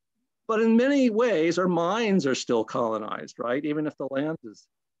 But in many ways, our minds are still colonized, right? Even if the land is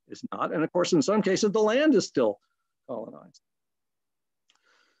not. And of course, in some cases, the land is still colonized.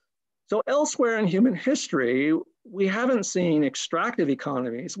 So elsewhere in human history, we haven't seen extractive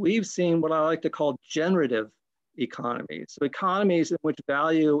economies. We've seen what I like to call generative economies. So economies in which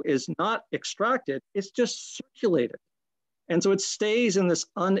value is not extracted, it's just circulated. And so it stays in this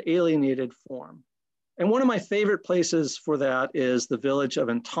unalienated form. And one of my favorite places for that is the village of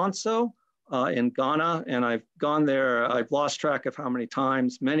Ntonso in Ghana. And I've gone there, I've lost track of how many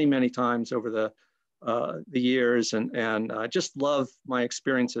times, many, many times over the years, and I just love my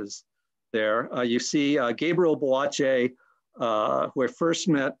experiences there. You see Gabriel Boache, who I first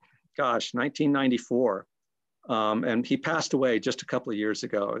met, gosh, 1994. And he passed away just a couple of years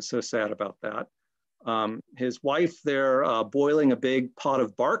ago. I was so sad about that. His wife there boiling a big pot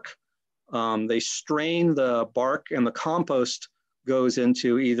of bark. They strain the bark and the compost goes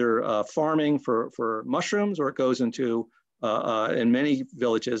into either farming for mushrooms, or it goes into, in many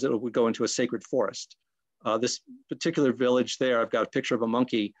villages, it would go into a sacred forest. This particular village there, I've got a picture of a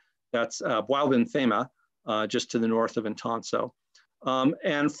monkey that's Bwalbinthema, just to the north of Ntonso.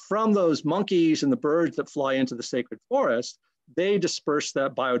 And from those monkeys and the birds that fly into the sacred forest, they disperse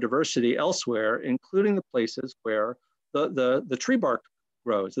that biodiversity elsewhere, including the places where the tree bark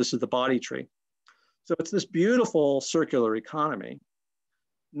grows. This is the body tree. So it's this beautiful circular economy.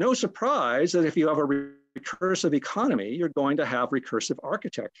 No surprise that if you have a recursive economy, you're going to have recursive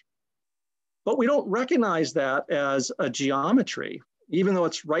architecture. But we don't recognize that as a geometry, even though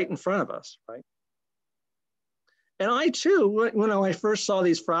it's right in front of us, right? And I too, when I first saw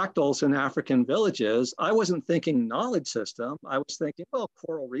these fractals in African villages, I wasn't thinking knowledge system. I was thinking, oh,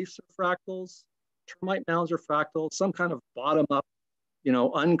 coral reefs are fractals, termite mounds are fractals, some kind of bottom up,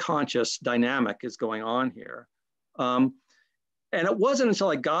 unconscious dynamic is going on here. And it wasn't until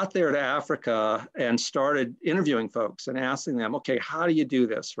I got there to Africa and started interviewing folks and asking them, okay, how do you do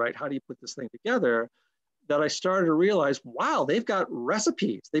this, right? How do you put this thing together? That I started to realize, wow, they've got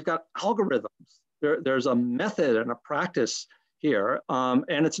recipes, they've got algorithms. There's a method and a practice here.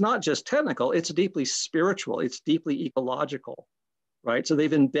 And it's not just technical, it's deeply spiritual, it's deeply ecological, right? So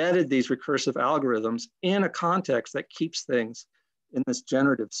they've embedded these recursive algorithms in a context that keeps things in this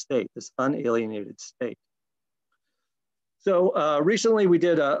generative state, this unalienated state. So recently we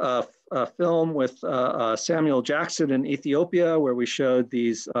did a film with Samuel Jackson in Ethiopia, where we showed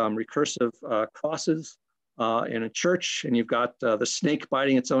these recursive crosses in a church, and you've got the snake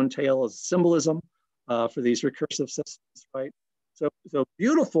biting its own tail as symbolism for these recursive systems, right? So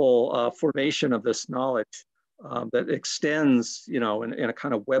beautiful formation of this knowledge that extends, in a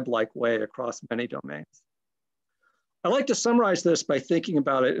kind of web-like way across many domains. I like to summarize this by thinking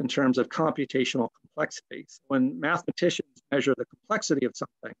about it in terms of computational complexity. When mathematicians measure the complexity of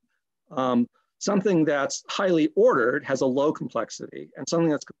something, something that's highly ordered has a low complexity, and something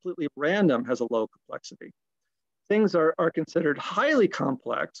that's completely random has a low complexity. Things are considered highly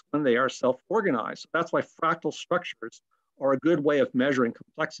complex when they are self-organized. So that's why fractal structures are a good way of measuring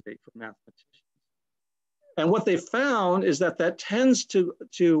complexity for mathematicians. And what they found is that tends to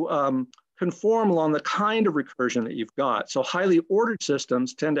conform along the kind of recursion that you've got. So highly ordered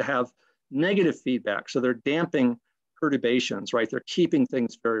systems tend to have negative feedback. So they're damping perturbations, right? They're keeping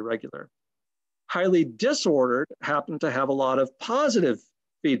things very regular. Highly disordered happen to have a lot of positive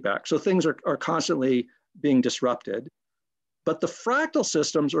feedback. So things are constantly being disrupted. But the fractal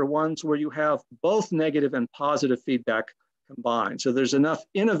systems are ones where you have both negative and positive feedback combined. So there's enough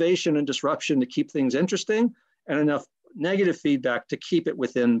innovation and disruption to keep things interesting, and enough negative feedback to keep it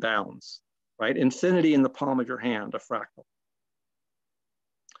within bounds, right? Infinity in the palm of your hand, a fractal.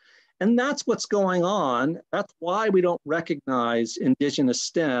 And that's what's going on. That's why we don't recognize indigenous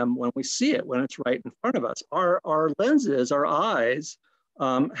STEM when we see it, when it's right in front of us. Our lenses, our eyes,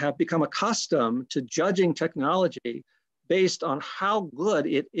 have become accustomed to judging technology based on how good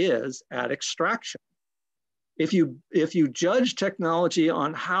it is at extraction. If you judge technology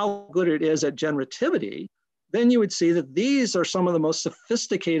on how good it is at generativity, then you would see that these are some of the most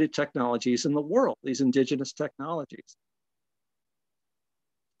sophisticated technologies in the world, these indigenous technologies.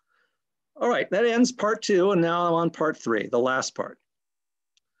 All right, that ends part 2, and now I'm on part 3, the last part.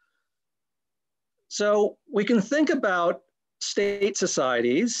 So we can think about state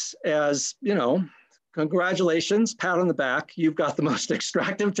societies as, congratulations, pat on the back, you've got the most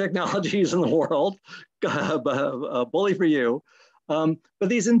extractive technologies in the world, bully for you. But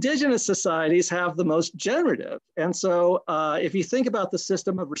these indigenous societies have the most generative. And so if you think about the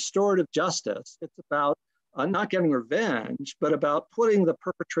system of restorative justice, it's about not getting revenge, but about putting the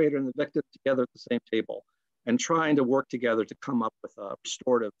perpetrator and the victim together at the same table and trying to work together to come up with a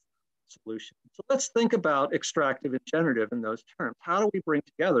restorative solution. So let's think about extractive and generative in those terms. How do we bring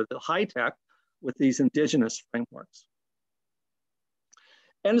together the high tech with these indigenous frameworks?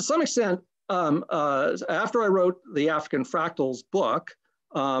 And to some extent, after I wrote the African Fractals book,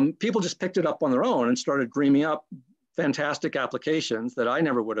 people just picked it up on their own and started dreaming up fantastic applications that I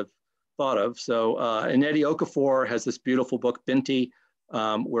never would have thought of. So Nnedi Okafor has this beautiful book, Binti,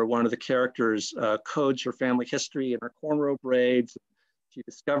 where one of the characters codes her family history in her cornrow braids. She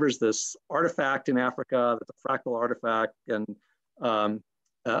discovers this artifact in Africa, that's a fractal artifact. And Erna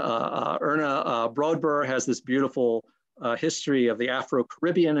Broadburr has this beautiful history of the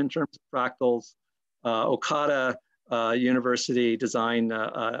Afro-Caribbean in terms of fractals. Okada University design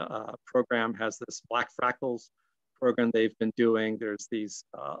program has this Black Fractals program they've been doing. There's these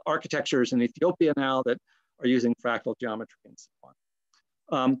architectures in Ethiopia now that are using fractal geometry and so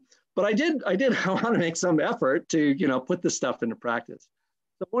on. But I did want to make some effort to put this stuff into practice.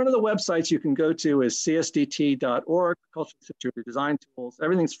 So one of the websites you can go to is csdt.org, Cultural Security Design Tools.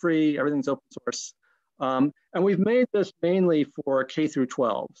 Everything's free, everything's open source. And we've made this mainly for K through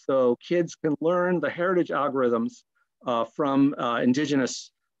 12. So kids can learn the heritage algorithms from Indigenous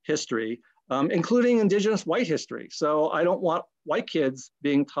history, including Indigenous white history. So I don't want white kids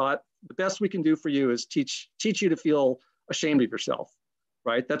being taught, the best we can do for you is teach you to feel ashamed of yourself,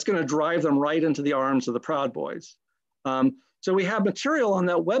 right? That's going to drive them right into the arms of the Proud Boys. So we have material on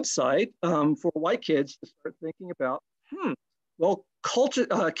that website for white kids to start thinking about, well,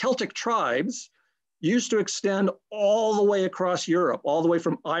 Celtic tribes used to extend all the way across Europe, all the way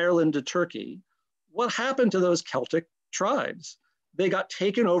from Ireland to Turkey. What happened to those Celtic tribes? They got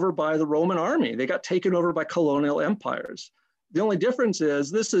taken over by the Roman army. They got taken over by colonial empires. The only difference is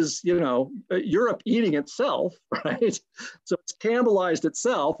this is, Europe eating itself, right? So it's cannibalized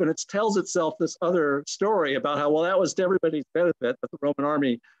itself, and it tells itself this other story about how, well, that was to everybody's benefit that the Roman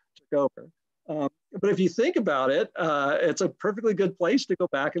army took over. But if you think about it, it's a perfectly good place to go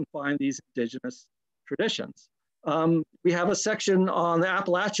back and find these indigenous traditions. We have a section on the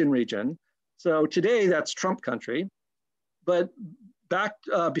Appalachian region. So today that's Trump country, but back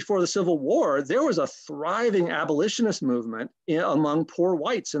before the Civil War, there was a thriving abolitionist movement among poor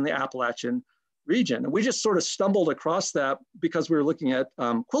whites in the Appalachian region. And we just sort of stumbled across that because we were looking at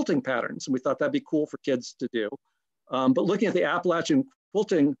quilting patterns, and we thought that'd be cool for kids to do. But looking at the Appalachian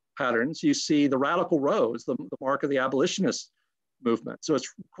quilting patterns, you see the radical rose, the mark of the abolitionist movement. So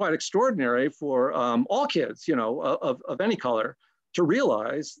it's quite extraordinary for all kids, of any color, to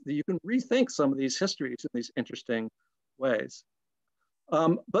realize that you can rethink some of these histories in these interesting ways.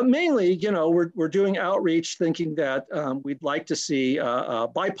 But mainly, we're doing outreach thinking that we'd like to see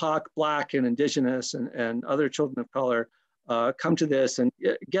BIPOC, Black and Indigenous and other children of color come to this and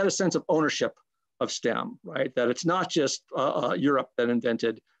get a sense of ownership of STEM, right? That it's not just Europe that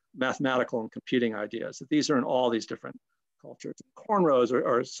invented mathematical and computing ideas, that these are in all these different cultures. Cornrows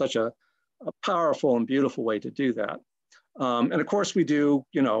are such a powerful and beautiful way to do that. And of course we do,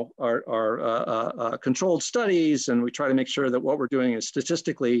 our controlled studies, and we try to make sure that what we're doing is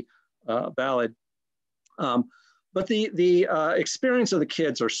statistically valid. But the experience of the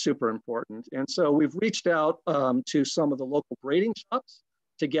kids are super important. And so we've reached out to some of the local braiding shops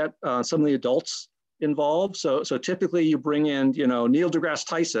to get some of the adults involved. So typically you bring in, Neil deGrasse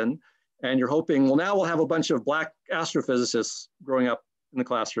Tyson, and you're hoping, well, now we'll have a bunch of Black astrophysicists growing up in the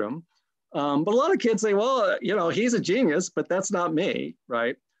classroom. But a lot of kids say, well, he's a genius, but that's not me,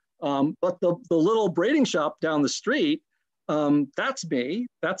 right? But the little braiding shop down the street, that's me.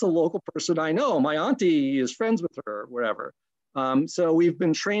 That's a local person I know. My auntie is friends with her, wherever. So we've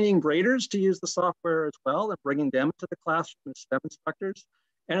been training braiders to use the software as well and bringing them to the classroom as STEM instructors.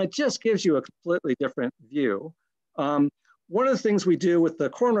 And it just gives you a completely different view. One of the things we do with the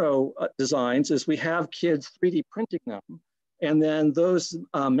cornrow designs is we have kids 3D printing them. And then those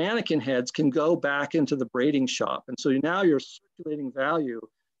mannequin heads can go back into the braiding shop. And so now you're circulating value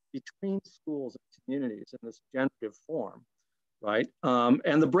between schools and communities in this generative form, right?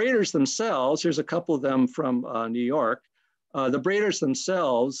 And the braiders themselves, here's a couple of them from New York. The braiders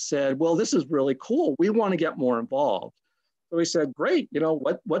themselves said, well, this is really cool. We want to get more involved. So we said, great,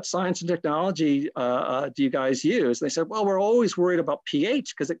 what science and technology do you guys use? And they said, well, we're always worried about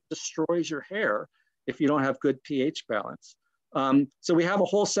pH because it destroys your hair if you don't have good pH balance. So we have a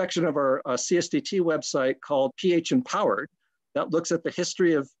whole section of our CSDT website called pH Empowered that looks at the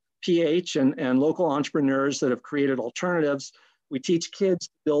history of pH and local entrepreneurs that have created alternatives. We teach kids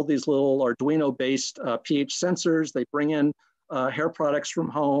to build these little Arduino-based pH sensors. They bring in hair products from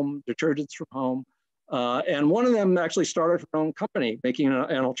home, detergents from home. And one of them actually started her own company, making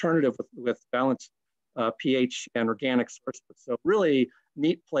an alternative with balanced pH and organic sources. So really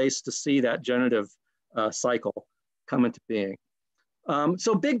neat place to see that generative cycle come into being.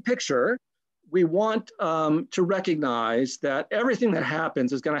 So big picture, we want to recognize that everything that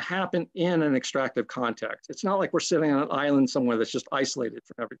happens is going to happen in an extractive context. It's not like we're sitting on an island somewhere that's just isolated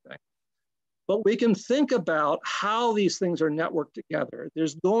from everything. But we can think about how these things are networked together.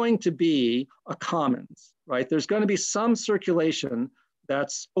 There's going to be a commons, right? There's going to be some circulation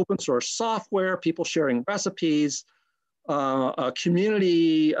that's open source software, people sharing recipes, a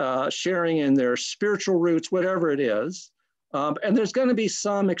community sharing in their spiritual roots, whatever it is. And there's going to be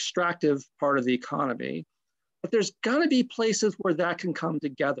some extractive part of the economy. But there's going to be places where that can come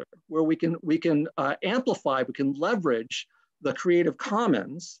together, where we can amplify, we can leverage the creative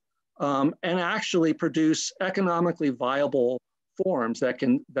commons and actually produce economically viable forms that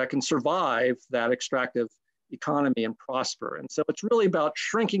can survive that extractive economy and prosper. And so it's really about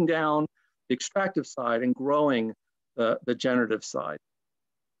shrinking down the extractive side and growing the generative side.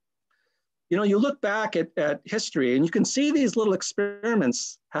 You know, you look back at history and you can see these little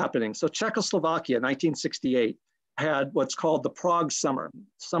experiments happening. So Czechoslovakia, 1968, had what's called the Prague Summer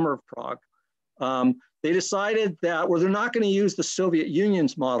of Prague. They decided that, well, they're not going to use the Soviet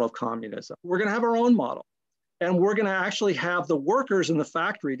Union's model of communism. We're going to have our own model. And we're going to actually have the workers in the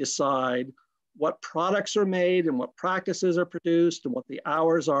factory decide what products are made and what practices are produced and what the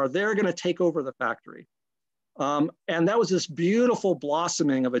hours are. They're going to take over the factory. And that was this beautiful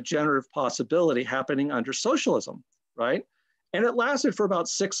blossoming of a generative possibility happening under socialism, right? And it lasted for about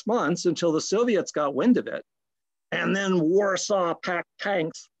 6 months until the Soviets got wind of it. And then Warsaw packed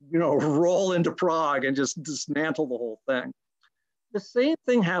tanks, you know, roll into Prague and just dismantle the whole thing. The same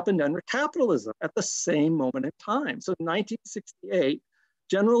thing happened under capitalism at the same moment in time. So in 1968,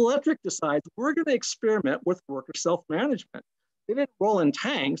 General Electric decides we're going to experiment with worker self-management. They didn't roll in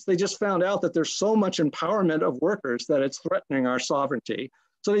tanks. They just found out that there's so much empowerment of workers that it's threatening our sovereignty.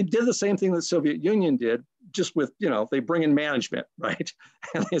 So they did the same thing that the Soviet Union did, just with, you know, they bring in management, right?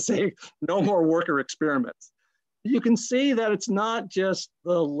 And they say, no more worker experiments. You can see that it's not just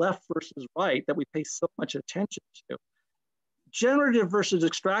the left versus right that we pay so much attention to. Generative versus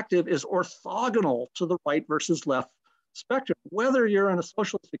extractive is orthogonal to the right versus left spectrum. Whether you're in a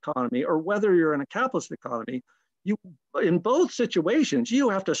socialist economy or whether you're in a capitalist economy, in both situations, you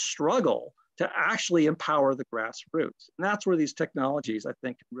have to struggle to actually empower the grassroots. And that's where these technologies, I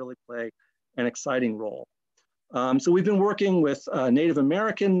think, can really play an exciting role. So we've been working with Native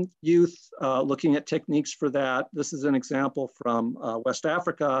American youth, looking at techniques for that. This is an example from West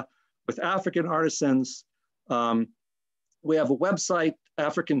Africa with African artisans. We have a website,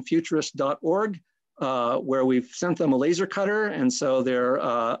 africanfuturist.org, where we've sent them a laser cutter. And so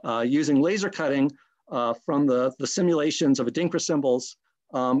they're using laser cutting from the simulations of Adinkra symbols,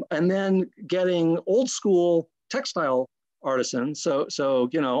 and then getting old school textile artisans. So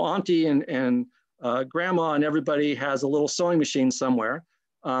you know, auntie and grandma and everybody has a little sewing machine somewhere.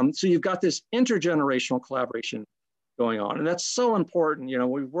 So you've got this intergenerational collaboration going on. And that's so important. You know,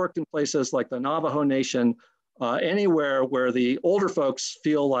 we've worked in places like the Navajo Nation, anywhere where the older folks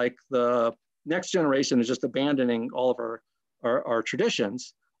feel like the next generation is just abandoning all of our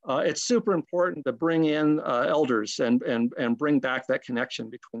traditions. It's super important to bring in elders and bring back that connection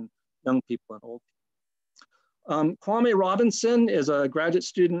between young people and old people. Kwame Robinson is a graduate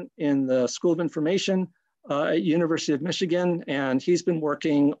student in the School of Information at University of Michigan, and he's been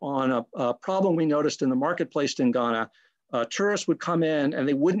working on a problem we noticed in the marketplace in Ghana. Tourists would come in and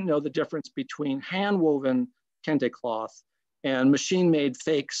they wouldn't know the difference between hand-woven kente cloth and machine-made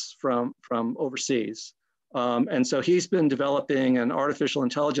fakes from overseas. And so he's been developing an artificial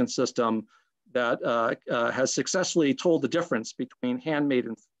intelligence system that has successfully told the difference between handmade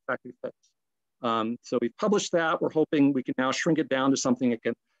and factory fakes. So we've published that. We're hoping we can now shrink it down to something that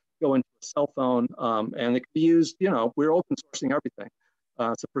can go into a cell phone, and it can be used, you know, we're open sourcing everything.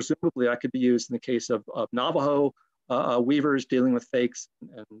 So presumably that could be used in the case of Navajo weavers dealing with fakes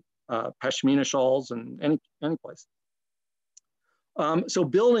and pashmina shawls and any place. So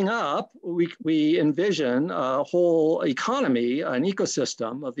building up, we envision a whole economy, an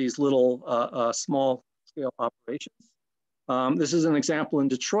ecosystem of these little small scale operations. This is an example in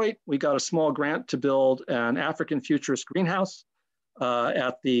Detroit. We got a small grant to build an African futurist greenhouse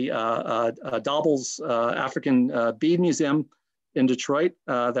at the Dobbles African Bead Museum in Detroit.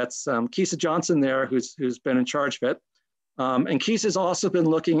 That's Kisa Johnson there, who's been in charge of it. And Kisa's also been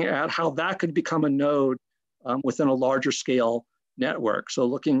looking at how that could become a node within a larger scale network. So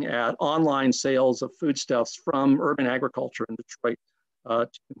looking at online sales of foodstuffs from urban agriculture in Detroit to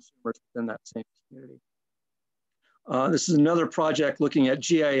consumers within that same community. This is another project looking at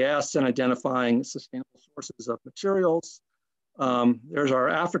GIS and identifying sustainable sources of materials. There's our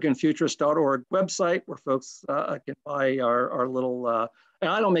AfricanFuturist.org website where folks can buy our little, and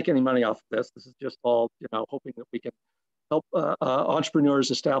I don't make any money off of this. This is just all, hoping that we can help entrepreneurs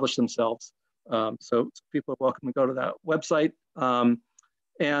establish themselves. So people are welcome to go to that website.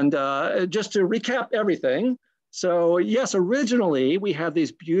 And just to recap everything. So yes, originally we had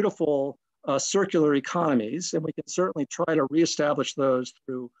these beautiful circular economies, and we can certainly try to reestablish those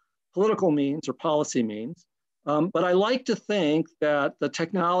through political means or policy means. But I like to think that the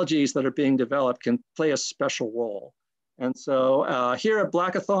technologies that are being developed can play a special role. And so here at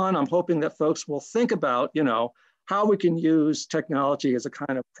Blackathon, I'm hoping that folks will think about, how we can use technology as a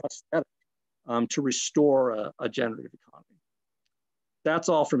kind of prosthetic to restore a generative economy. That's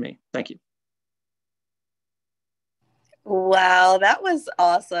all for me. Thank you. Wow, that was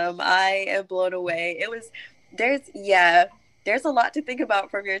awesome. I am blown away. There's a lot to think about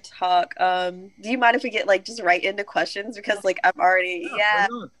from your talk. Do you mind if we get just right into questions? Because I'm already,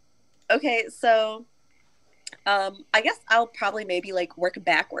 Okay, so I guess I'll probably maybe work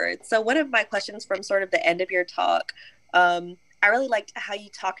backwards. So one of my questions from sort of the end of your talk, I really liked how you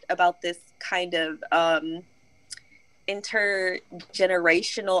talked about this kind of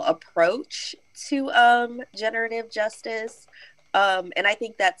intergenerational approach to generative justice. And I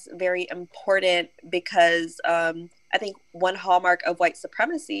think that's very important because I think one hallmark of white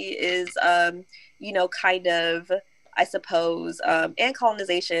supremacy is, kind of, I suppose, and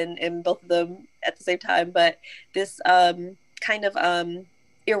colonization, and both of them at the same time, but this kind of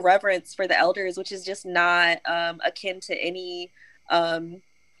irreverence for the elders, which is just not akin to any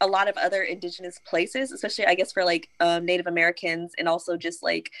a lot of other indigenous places, especially I guess for Native Americans, and also just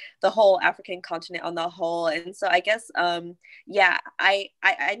the whole African continent on the whole. And so I guess I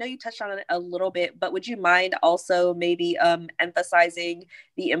know you touched on it a little bit, but would you mind also maybe emphasizing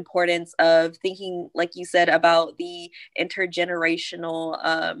the importance of thinking, like you said, about the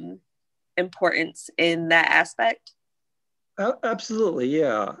intergenerational importance in that aspect? Absolutely,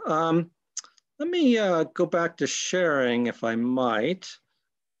 yeah. Let me go back to sharing, if I might.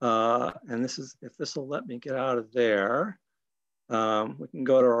 And this is, if this will let me get out of there, we can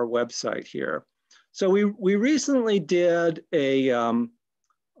go to our website here. So we recently did a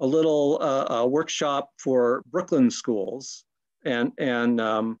little workshop for Brooklyn schools, and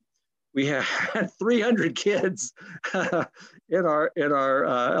we had 300 kids in our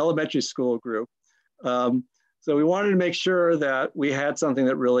elementary school group. So we wanted to make sure that we had something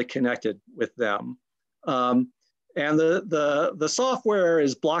that really connected with them. And the software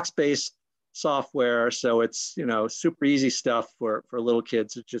is blocks-based software, so it's super easy stuff for little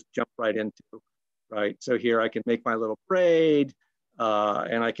kids to just jump right into, right? So here I can make my little braid,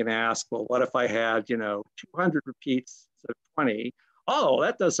 and I can ask, well, what if I had 200 repeats instead of 20? Oh,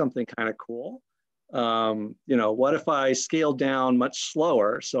 that does something kind of cool. What if I scale down much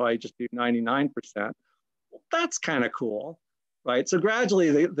slower, so I just do 99%? Well, that's kind of cool. Right, so gradually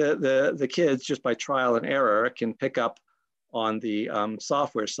the kids, just by trial and error, can pick up on the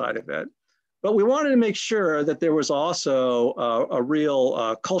software side of it. But we wanted to make sure that there was also a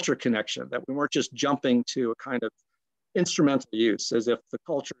real culture connection, that we weren't just jumping to a kind of instrumental use, as if the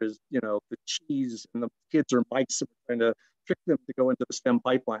culture is, the cheese and the kids are mice and we're trying to trick them to go into the STEM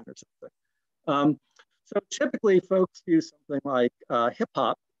pipeline or something. So typically folks use something like hip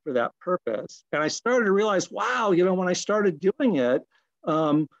hop for that purpose. And I started to realize, wow, when I started doing it,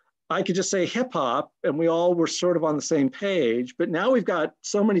 I could just say hip hop and we all were sort of on the same page. But now we've got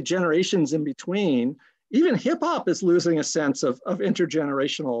so many generations in between, even hip hop is losing a sense of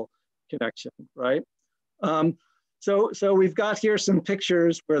intergenerational connection, right? So we've got here some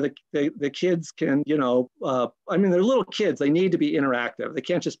pictures where the kids can, I mean, they're little kids, they need to be interactive. They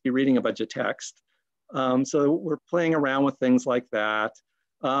can't just be reading a bunch of text. So we're playing around with things like that.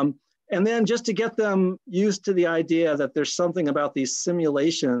 And then just to get them used to the idea that there's something about these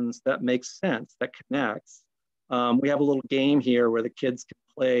simulations that makes sense, that connects. We have a little game here where the kids can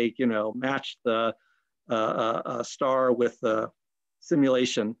play, match the star with the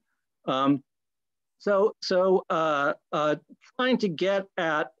simulation. So trying to get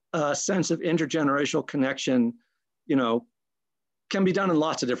at a sense of intergenerational connection, can be done in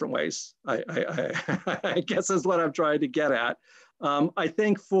lots of different ways. I guess is what I'm trying to get at. I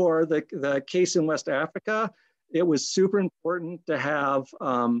think for the case in West Africa, it was super important to have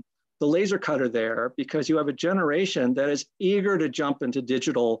the laser cutter there, because you have a generation that is eager to jump into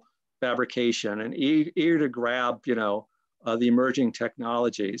digital fabrication and eager to grab, the emerging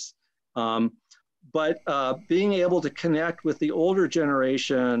technologies. But being able to connect with the older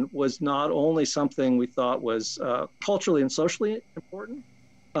generation was not only something we thought was culturally and socially important,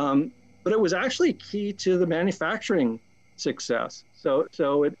 but it was actually key to the manufacturing success.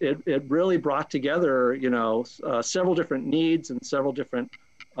 So it really brought together, several different needs and several different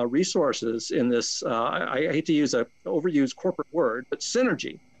resources in this. I hate to use a overused corporate word, but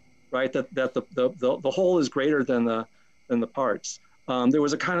synergy, right? That the whole is greater than the parts. There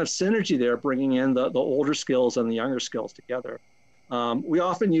was a kind of synergy there, bringing in the older skills and the younger skills together. We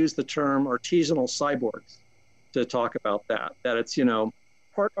often use the term artisanal cyborgs to talk about that it's,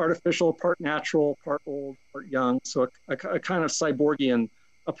 part artificial, part natural, part old, part young. So a kind of cyborgian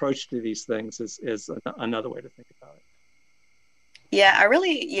approach to these things is another way to think about it. Yeah,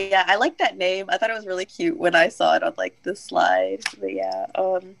 I like that name. I thought it was really cute when I saw it on like the slide. But yeah,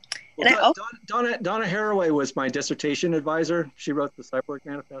 well, Donna Haraway was my dissertation advisor. She wrote the Cyborg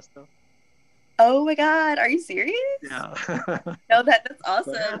Manifesto. Oh my God, are you serious? Yeah. No, that's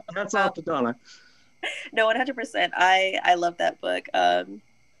awesome. So that's off to Donna. No, 100%. I love that book.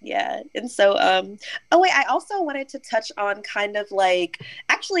 Yeah. And so, oh wait, I also wanted to touch on kind of like,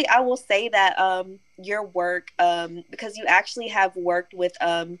 actually, I will say that your work, because you actually have worked with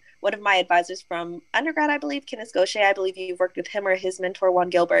one of my advisors from undergrad, I believe, Kenneth Gaucher. I believe you've worked with him or his mentor, Juan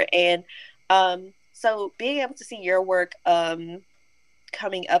Gilbert. And so being able to see your work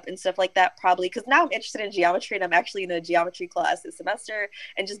coming up and stuff like that, probably because now I'm interested in geometry and I'm actually in a geometry class this semester,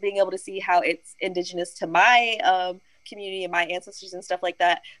 and just being able to see how it's indigenous to my community and my ancestors and stuff like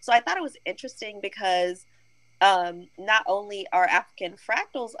that. So I thought it was interesting because not only are African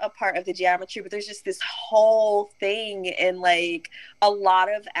fractals a part of the geometry, but there's just this whole thing in like a lot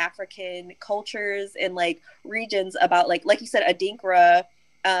of African cultures and like regions about like you said, Adinkra.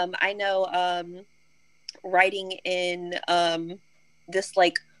 I know writing in this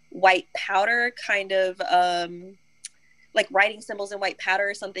like white powder kind of like writing symbols in white powder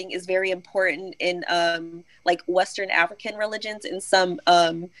or something is very important in like Western African religions, and some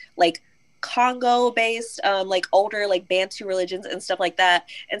like Congo based like older like Bantu religions and stuff like that.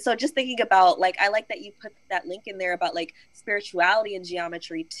 And so just thinking about like, I like that you put that link in there about like spirituality and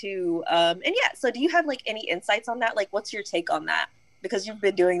geometry too. And yeah, so do you have like any insights on that? Like what's your take on that? Because you've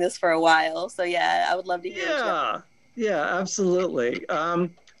been doing this for a while. So yeah, I would love to hear. Yeah, absolutely.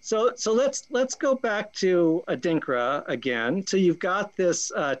 So let's go back to Adinkra again. So you've got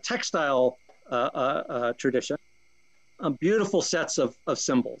this textile tradition, beautiful sets of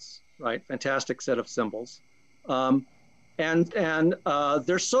symbols, right? Fantastic set of symbols, and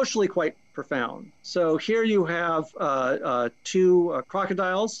they're socially quite profound. So here you have two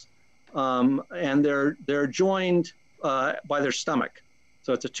crocodiles, and they're joined by their stomach.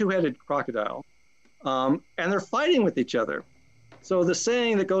 So it's a two-headed crocodile. And they're fighting with each other. So the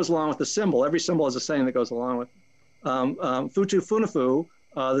saying that goes along with the symbol, every symbol has a saying that goes along with futu funafu.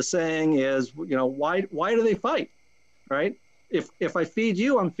 The saying is, why do they fight, right? If I feed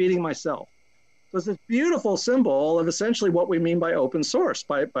you, I'm feeding myself. So it's this beautiful symbol of essentially what we mean by open source,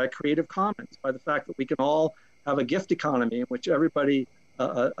 by Creative Commons, by the fact that we can all have a gift economy in which everybody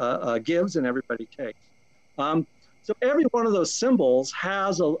gives and everybody takes. So every one of those symbols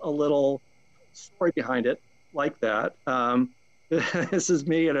has a little story behind it like that. This is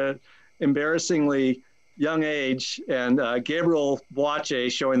me at an embarrassingly young age, and Gabriel Boache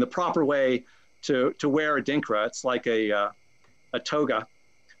showing the proper way to wear a dinkra. It's like a toga.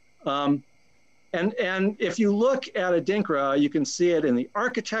 And if you look at a dinkra, you can see it in the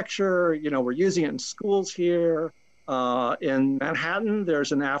architecture. We're using it in schools here. In Manhattan,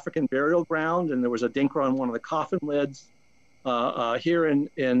 there's an African burial ground, and there was a dinkra on one of the coffin lids. Here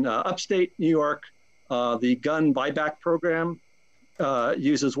in upstate New York, the gun buyback program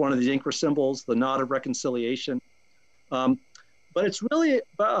uses one of the Adinkra symbols, the knot of reconciliation. But it's really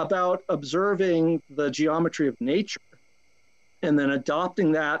about observing the geometry of nature and then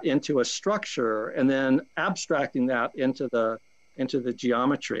adopting that into a structure and then abstracting that into the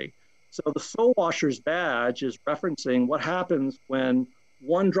geometry. So the soul washer's badge is referencing what happens when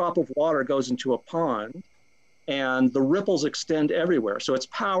one drop of water goes into a pond and the ripples extend everywhere. So it's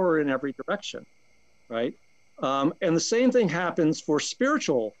power in every direction, right? And the same thing happens for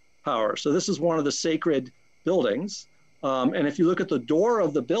spiritual power. So this is one of the sacred buildings. And if you look at the door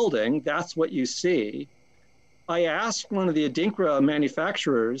of the building, that's what you see. I asked one of the Adinkra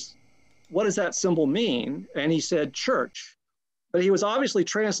manufacturers, what does that symbol mean? And he said, church. But he was obviously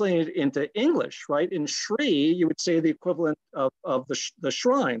translating it into English, right? In Shri, you would say the equivalent of the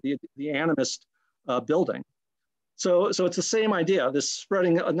shrine, the animist building. So it's the same idea, this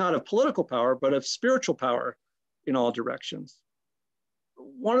spreading not of political power, but of spiritual power in all directions.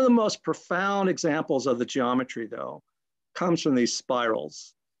 One of the most profound examples of the geometry, though, comes from these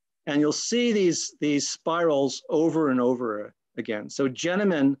spirals. And you'll see these spirals over and over again. So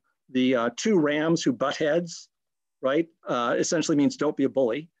Geneman, the two rams who butt heads, right? Essentially means don't be a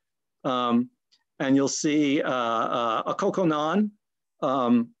bully. And you'll see a kokonan.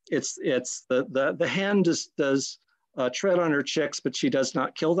 It's the hen does tread on her chicks, but she does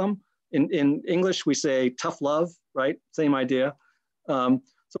not kill them. In English, we say tough love, right? Same idea.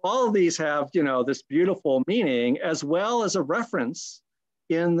 So all of these have, this beautiful meaning as well as a reference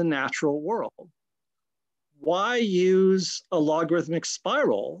in the natural world. Why use a logarithmic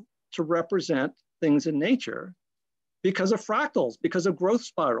spiral to represent things in nature? Because of fractals, because of growth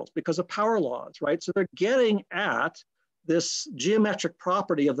spirals, because of power laws, right? So they're getting at this geometric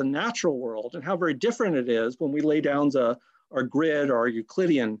property of the natural world and how very different it is when we lay down our grid or our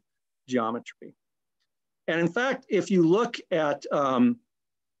Euclidean geometry. And in fact, if you look at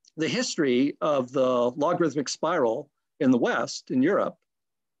the history of the logarithmic spiral in the West, in Europe,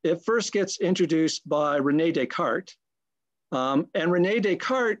 it first gets introduced by René Descartes. And René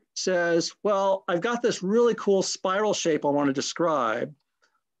Descartes says, well, I've got this really cool spiral shape I want to describe,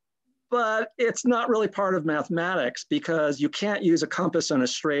 but it's not really part of mathematics because you can't use a compass on a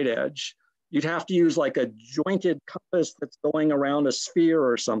straight edge. You'd have to use like a jointed compass that's going around a sphere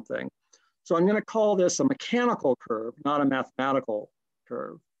or something. So I'm going to call this a mechanical curve, not a mathematical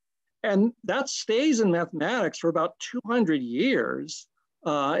curve. And that stays in mathematics for about 200 years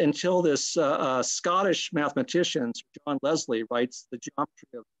until this Scottish mathematician, John Leslie, writes the geometry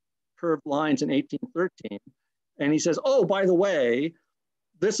of curved lines in 1813. And he says, oh, by the way,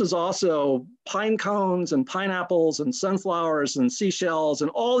 this is also pine cones and pineapples and sunflowers and seashells and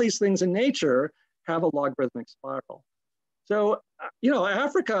all these things in nature have a logarithmic spiral. So,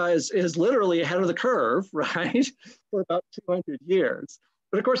 Africa is literally ahead of the curve, right, for about 200 years.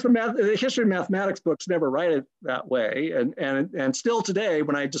 But of course, the history of mathematics books never write it that way. And still today,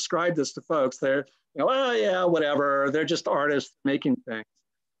 when I describe this to folks, they're, oh yeah, whatever. They're just artists making things.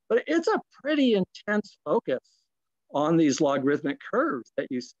 But it's a pretty intense focus on these logarithmic curves that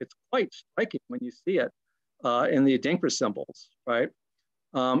it's quite striking when you see it in the Adinkra symbols, right?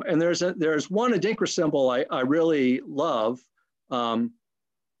 And there's one Adinkra symbol I really love.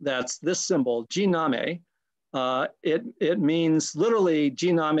 That's this symbol, Jiname. It means, literally,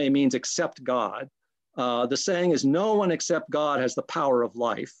 Jiname means except God. The saying is, no one except God has the power of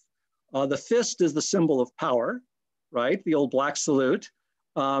life. The fist is the symbol of power, right? The old black salute.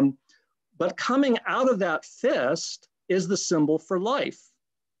 But coming out of that fist is the symbol for life.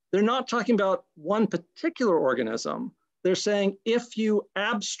 They're not talking about one particular organism. They're saying, if you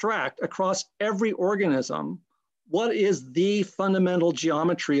abstract across every organism, what is the fundamental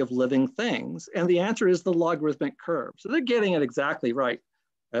geometry of living things? And the answer is the logarithmic curve. So they're getting it exactly right,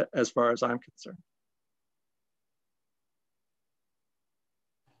 as far as I'm concerned.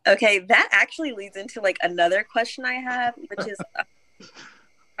 Okay, that actually leads into like another question I have, which is,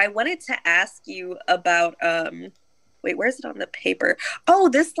 I wanted to ask you about, wait, where's it on the paper? Oh,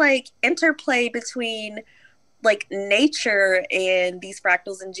 this like interplay between like nature and these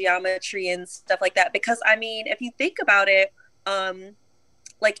fractals and geometry and stuff like that. Because I mean, if you think about it,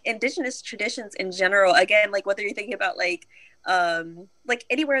 like indigenous traditions in general, again, like whether you're thinking about like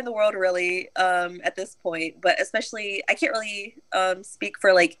anywhere in the world really at this point, but especially I can't really speak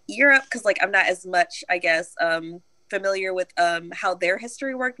for like Europe because like I'm not as much, I guess, familiar with how their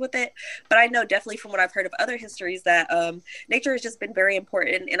history worked with it, but I know definitely from what I've heard of other histories that nature has just been very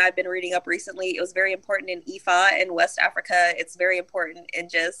important. And I've been reading up recently, it was very important in Ifa in West Africa. It's very important in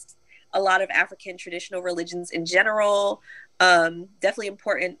just a lot of African traditional religions in general. Definitely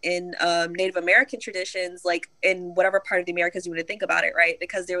important in Native American traditions, like in whatever part of the Americas you want to think about it, right?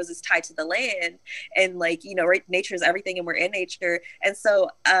 Because there was this tie to the land and like, right, nature is everything and we're in nature. And so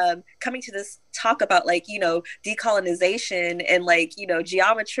coming to this talk about like, decolonization and like,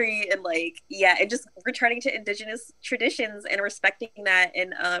 geometry and like, yeah, and just returning to indigenous traditions and respecting that.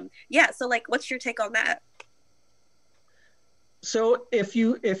 And so like, what's your take on that? So if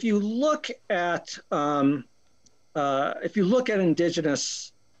you look at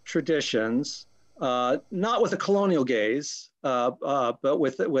indigenous traditions, not with a colonial gaze, but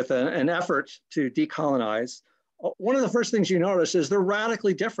with an effort to decolonize, one of the first things you notice is they're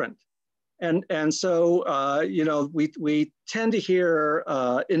radically different. And so, we tend to hear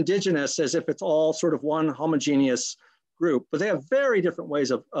indigenous as if it's all sort of one homogeneous group, but they have very different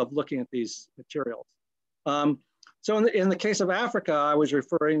ways of looking at these materials. So in the case of Africa, I was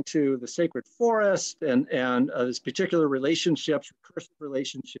referring to the sacred forest and this particular relationships, recursive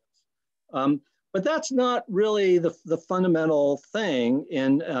relationships. But that's not really the fundamental thing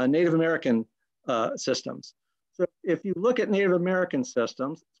in Native American systems. So if you look at Native American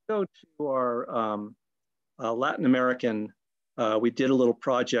systems, let's go to our Latin American We did a little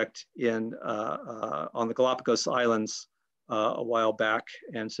project on the Galapagos Islands a while back.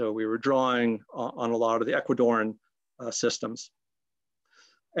 And so we were drawing on a lot of the Ecuadorian systems.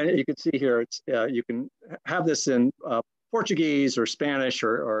 And you can see here, you can have this in Portuguese or Spanish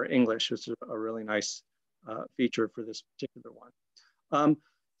or English, which is a really nice feature for this particular one.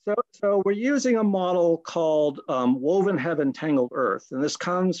 So we're using a model called Woven Heaven, Tangled Earth. And this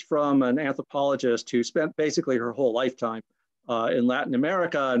comes from an anthropologist who spent basically her whole lifetime in Latin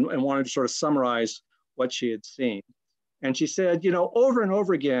America and wanted to sort of summarize what she had seen. And she said, you know, over and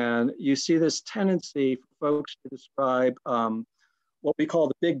over again, you see this tendency for folks to describe what we call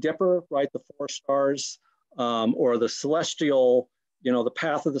the Big Dipper, right? The 4 stars, or the celestial, you know, the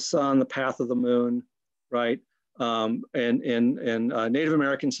path of the sun, the path of the moon, right? And in Native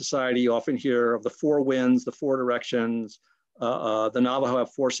American society, you often hear of the 4 winds, the 4 directions. The Navajo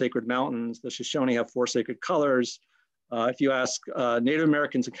have 4 sacred mountains. The Shoshone have 4 sacred colors. If you ask Native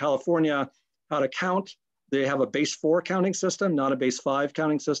Americans in California how to count, they have a base 4 counting system, not a base 5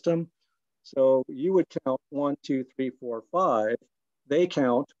 counting system. So you would count 1, 2, 3, 4, 5. They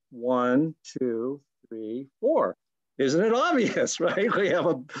count 1, 2, 3, 4. Isn't it obvious, right? We have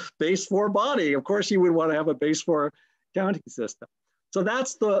a base 4 body. Of course, you would want to have a base 4 counting system. So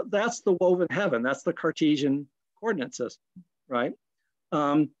that's the woven heaven. That's the Cartesian coordinate system, right?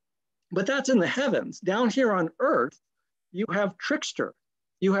 But that's in the heavens. Down here on Earth, you have trickster,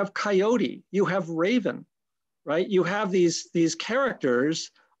 you have coyote, you have raven, right? You have these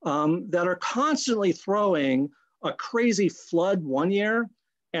characters that are constantly throwing a crazy flood one year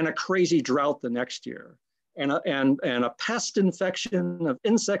and a crazy drought the next year, and a pest infection of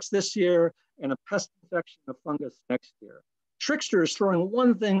insects this year and a pest infection of fungus next year. Trickster is throwing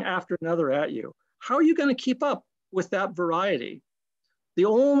one thing after another at you. How are you going to keep up with that variety? The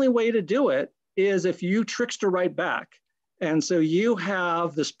only way to do it is if you trickster right back. And so you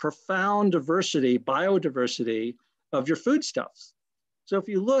have this profound diversity, biodiversity of your foodstuffs. So if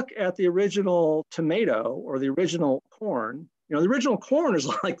you look at the original tomato or the original corn, you know, the original corn is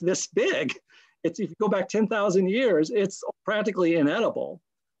like this big. If you go back 10,000 years, it's practically inedible.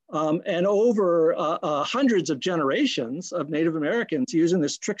 And over hundreds of generations of Native Americans using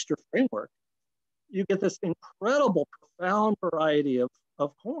this trickster framework, you get this incredible, profound variety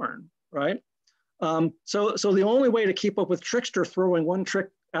of corn, right? So the only way to keep up with trickster throwing one trick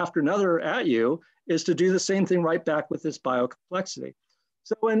after another at you is to do the same thing right back with this biocomplexity.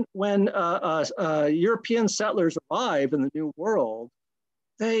 So when European settlers arrive in the New World,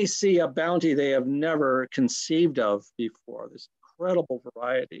 they see a bounty they have never conceived of before, this incredible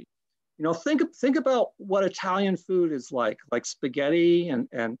variety. You know, think about what Italian food is like spaghetti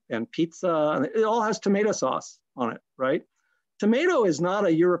and pizza, and it all has tomato sauce on it, right? Tomato is not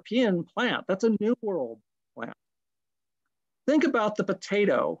a European plant, that's a New World plant. Think about the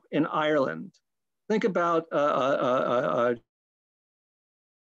potato in Ireland. Think about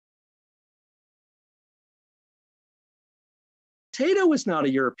potato is not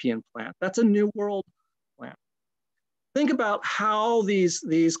a European plant, that's a New World plant. Think about how these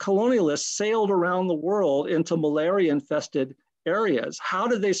colonialists sailed around the world into malaria-infested areas. How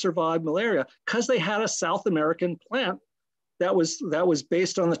did they survive malaria? Because they had a South American plant that was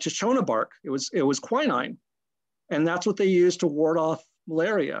based on the Shoshone bark. It was quinine, and that's what they used to ward off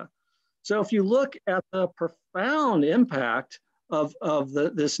malaria. So if you look at the profound impact of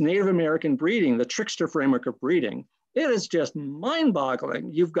this Native American breeding, the trickster framework of breeding, it is just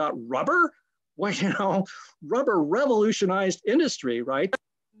mind-boggling. You've got rubber. Well, you know, rubber revolutionized industry, right?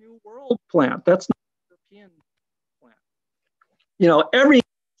 New World plant. That's not a European plant. You know, every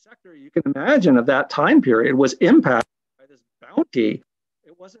sector you can imagine of that time period was impacted by this bounty.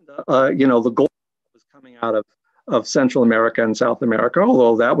 It wasn't, you know, the gold that was coming out of Central America and South America,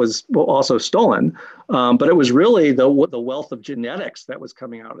 although that was also stolen. But it was really the wealth of genetics that was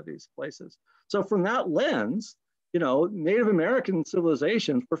coming out of these places. So from that lens, you know, Native American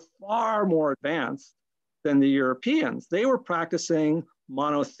civilizations were far more advanced than the Europeans. They were practicing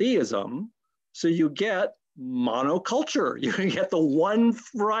monotheism. So you get monoculture. You can get the one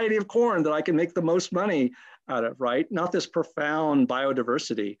variety of corn that I can make the most money out of, right? Not this profound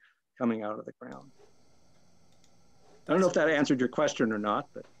biodiversity coming out of the ground. I don't know if that answered your question or not,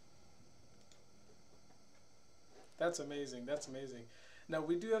 but. That's amazing. That's amazing. Now,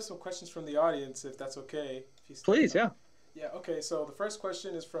 we do have some questions from the audience, if that's okay. Please, yeah. Yeah, okay. So the first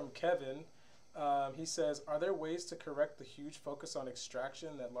question is from Kevin. He says, are there ways to correct the huge focus on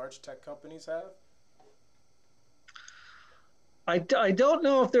extraction that large tech companies have? I don't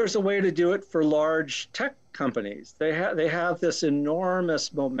know if there's a way to do it for large tech companies. They have this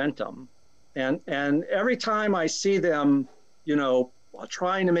enormous momentum. And every time I see them you know,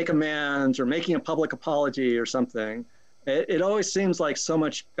 trying to make amends or making a public apology or something, it always seems like so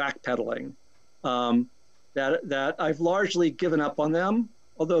much backpedaling that I've largely given up on them.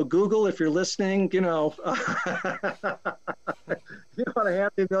 Although Google, if you're listening, you know, you want to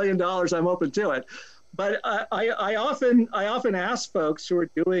hand me $1 million, I'm open to it. But I often ask folks who are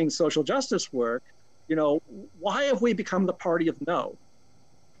doing social justice work, you know, why have we become the party of no?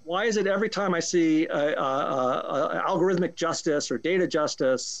 Why is it every time I see algorithmic justice or data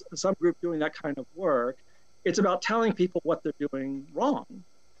justice, some group doing that kind of work, it's about telling people what they're doing wrong,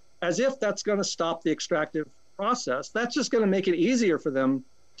 as if that's going to stop the extractive process. That's just going to make it easier for them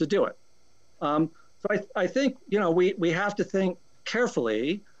to do it. So I think, you know, we have to think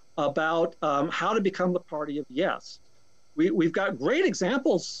carefully about how to become the party of yes. We've got great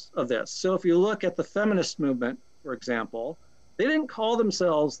examples of this. So if you look at the feminist movement, for example, they didn't call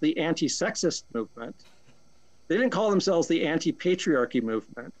themselves the anti-sexist movement. They didn't call themselves the anti-patriarchy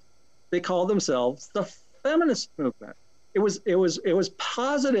movement. They called themselves the feminist movement. It was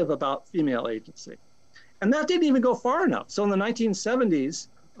positive about female agency. And that didn't even go far enough. So in the 1970s,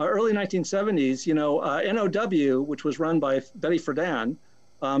 early 1970s, you know, NOW, which was run by Betty Friedan,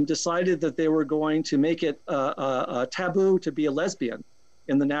 decided that they were going to make it a taboo to be a lesbian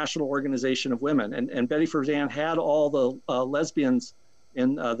in the National Organization of Women. And Betty Friedan had all the lesbians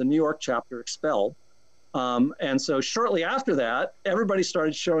in the New York chapter expelled. And so shortly after that, everybody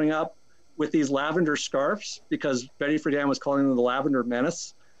started showing up with these lavender scarves because Betty Friedan was calling them the lavender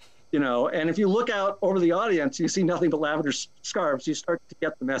menace. You know, and if you look out over the audience, you see nothing but lavender scarves, you start to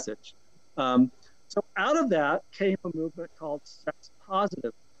get the message. So out of that came a movement called sex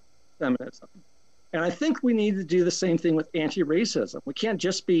positive feminism. And I think we need to do the same thing with anti-racism. We can't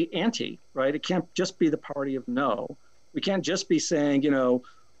just be anti, right? It can't just be the party of no. We can't just be saying, you know,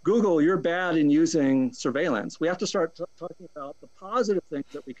 Google, you're bad in using surveillance. We have to start talking about the positive things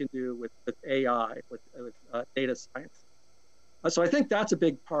that we can do with AI, with data science. So I think that's a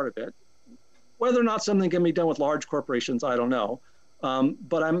big part of it. Whether or not something can be done with large corporations, I don't know.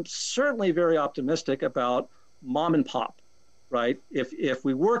 But I'm certainly very optimistic about mom and pop, right? If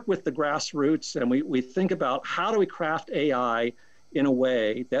we work with the grassroots and we think about how do we craft AI in a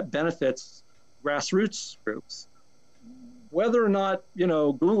way that benefits grassroots groups, whether or not, you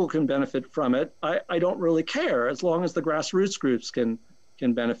know, Google can benefit from it, I don't really care, as long as the grassroots groups can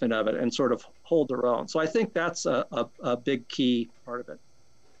benefit of it and sort of hold their own. So I think that's a big key part of it.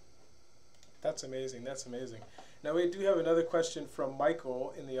 That's amazing. That's amazing. Now we do have another question from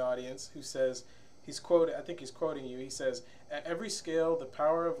Michael in the audience who says, I think he's quoting you. He says, at every scale, the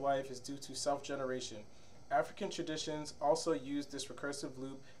power of life is due to self-generation. African traditions also use this recursive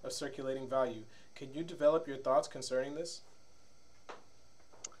loop of circulating value. Can you develop your thoughts concerning this?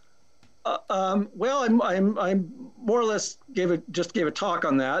 Well, I'm more or less just gave a talk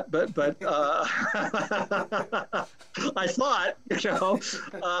on that, but I thought, you know,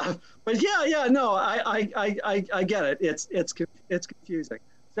 but yeah, no, I get it. It's confusing.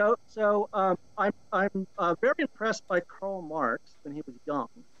 So I'm very impressed by Karl Marx when he was young.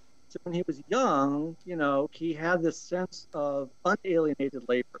 So when he was young, you know, he had this sense of unalienated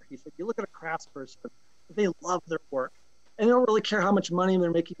labor. He said, you look at a craftsperson, they love their work. And they don't really care how much money they're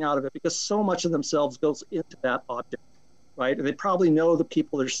making out of it because so much of themselves goes into that object, right? And they probably know the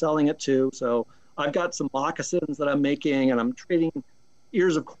people they're selling it to. So I've got some moccasins that I'm making and I'm trading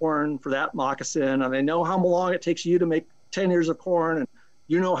ears of corn for that moccasin. And I know how long it takes you to make 10 ears of corn. And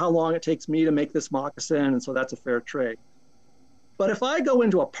you know how long it takes me to make this moccasin. And so that's a fair trade. But if I go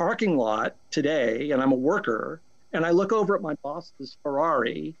into a parking lot today and I'm a worker and I look over at my boss's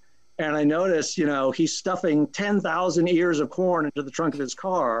Ferrari and I notice, you know, he's stuffing 10,000 ears of corn into the trunk of his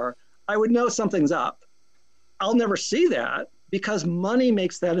car, I would know something's up. I'll never see that because money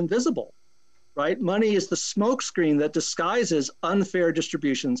makes that invisible, right? Money is the smokescreen that disguises unfair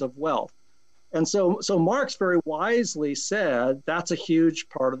distributions of wealth. And so Marx very wisely said that's a huge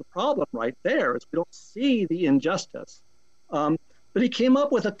part of the problem right there, is we don't see the injustice. But he came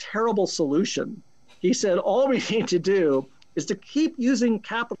up with a terrible solution. He said, all we need to do is to keep using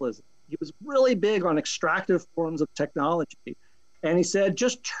capitalism. He was really big on extractive forms of technology. And he said,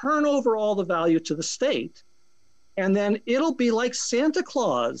 just turn over all the value to the state. And then it'll be like Santa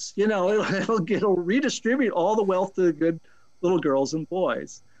Claus, you know, it'll redistribute all the wealth to the good little girls and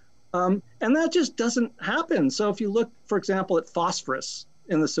boys. And that just doesn't happen. So if you look, for example, at phosphorus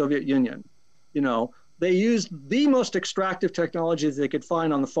in the Soviet Union, you know, they used the most extractive technologies they could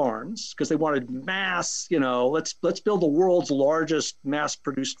find on the farms because they wanted mass, you know, let's build the world's largest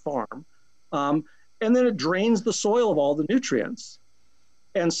mass-produced farm. And then it drains the soil of all the nutrients.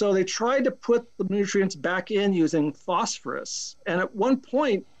 And so they tried to put the nutrients back in using phosphorus. And at one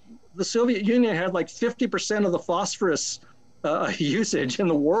point, the Soviet Union had like 50% of the phosphorus usage in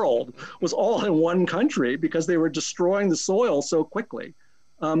the world was all in one country because they were destroying the soil so quickly.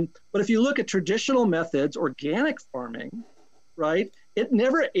 But if you look at traditional methods, organic farming, right, it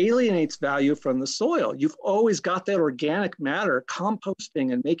never alienates value from the soil. You've always got that organic matter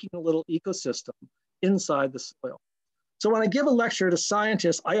composting and making a little ecosystem inside the soil. So when I give a lecture to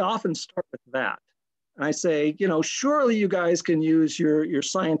scientists, I often start with that. And I say, you know, surely you guys can use your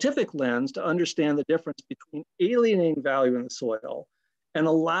scientific lens to understand the difference between alienating value in the soil and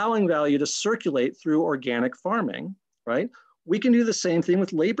allowing value to circulate through organic farming, right? We can do the same thing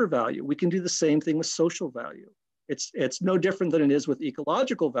with labor value. We can do the same thing with social value. It's no different than it is with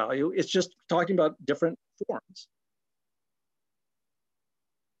ecological value. It's just talking about different forms.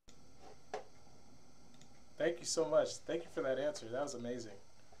 Thank you so much. Thank you for that answer. That was amazing.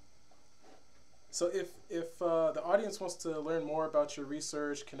 So if the audience wants to learn more about your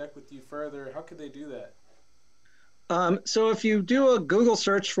research, connect with you further, how could they do that? So if you do a Google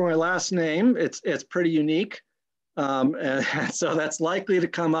search for my last name, it's pretty unique. And so that's likely to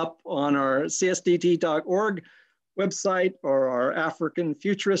come up on our csdt.org website or our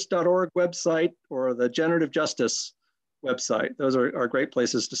africanfuturist.org website or the Generative Justice website. Those are great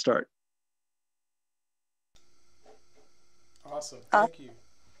places to start. Awesome. Thank you.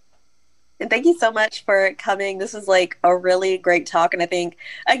 And thank you so much for coming. This was like a really great talk. And I think,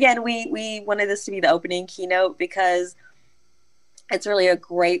 again, we wanted this to be the opening keynote because it's really a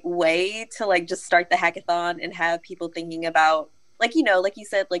great way to like just start the hackathon and have people thinking about, like, you know, like you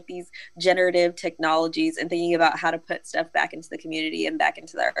said, like these generative technologies and thinking about how to put stuff back into the community and back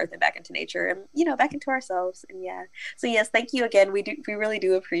into the earth and back into nature and, you know, back into ourselves. And yeah. So yes, thank you again. We really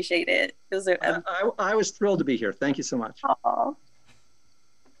do appreciate it. It was I was thrilled to be here. Thank you so much. Aww. All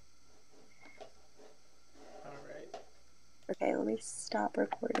right. Okay, let me stop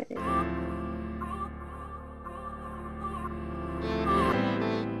recording.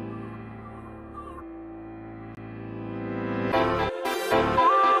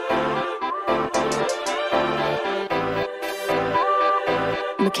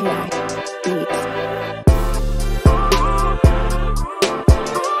 Looking at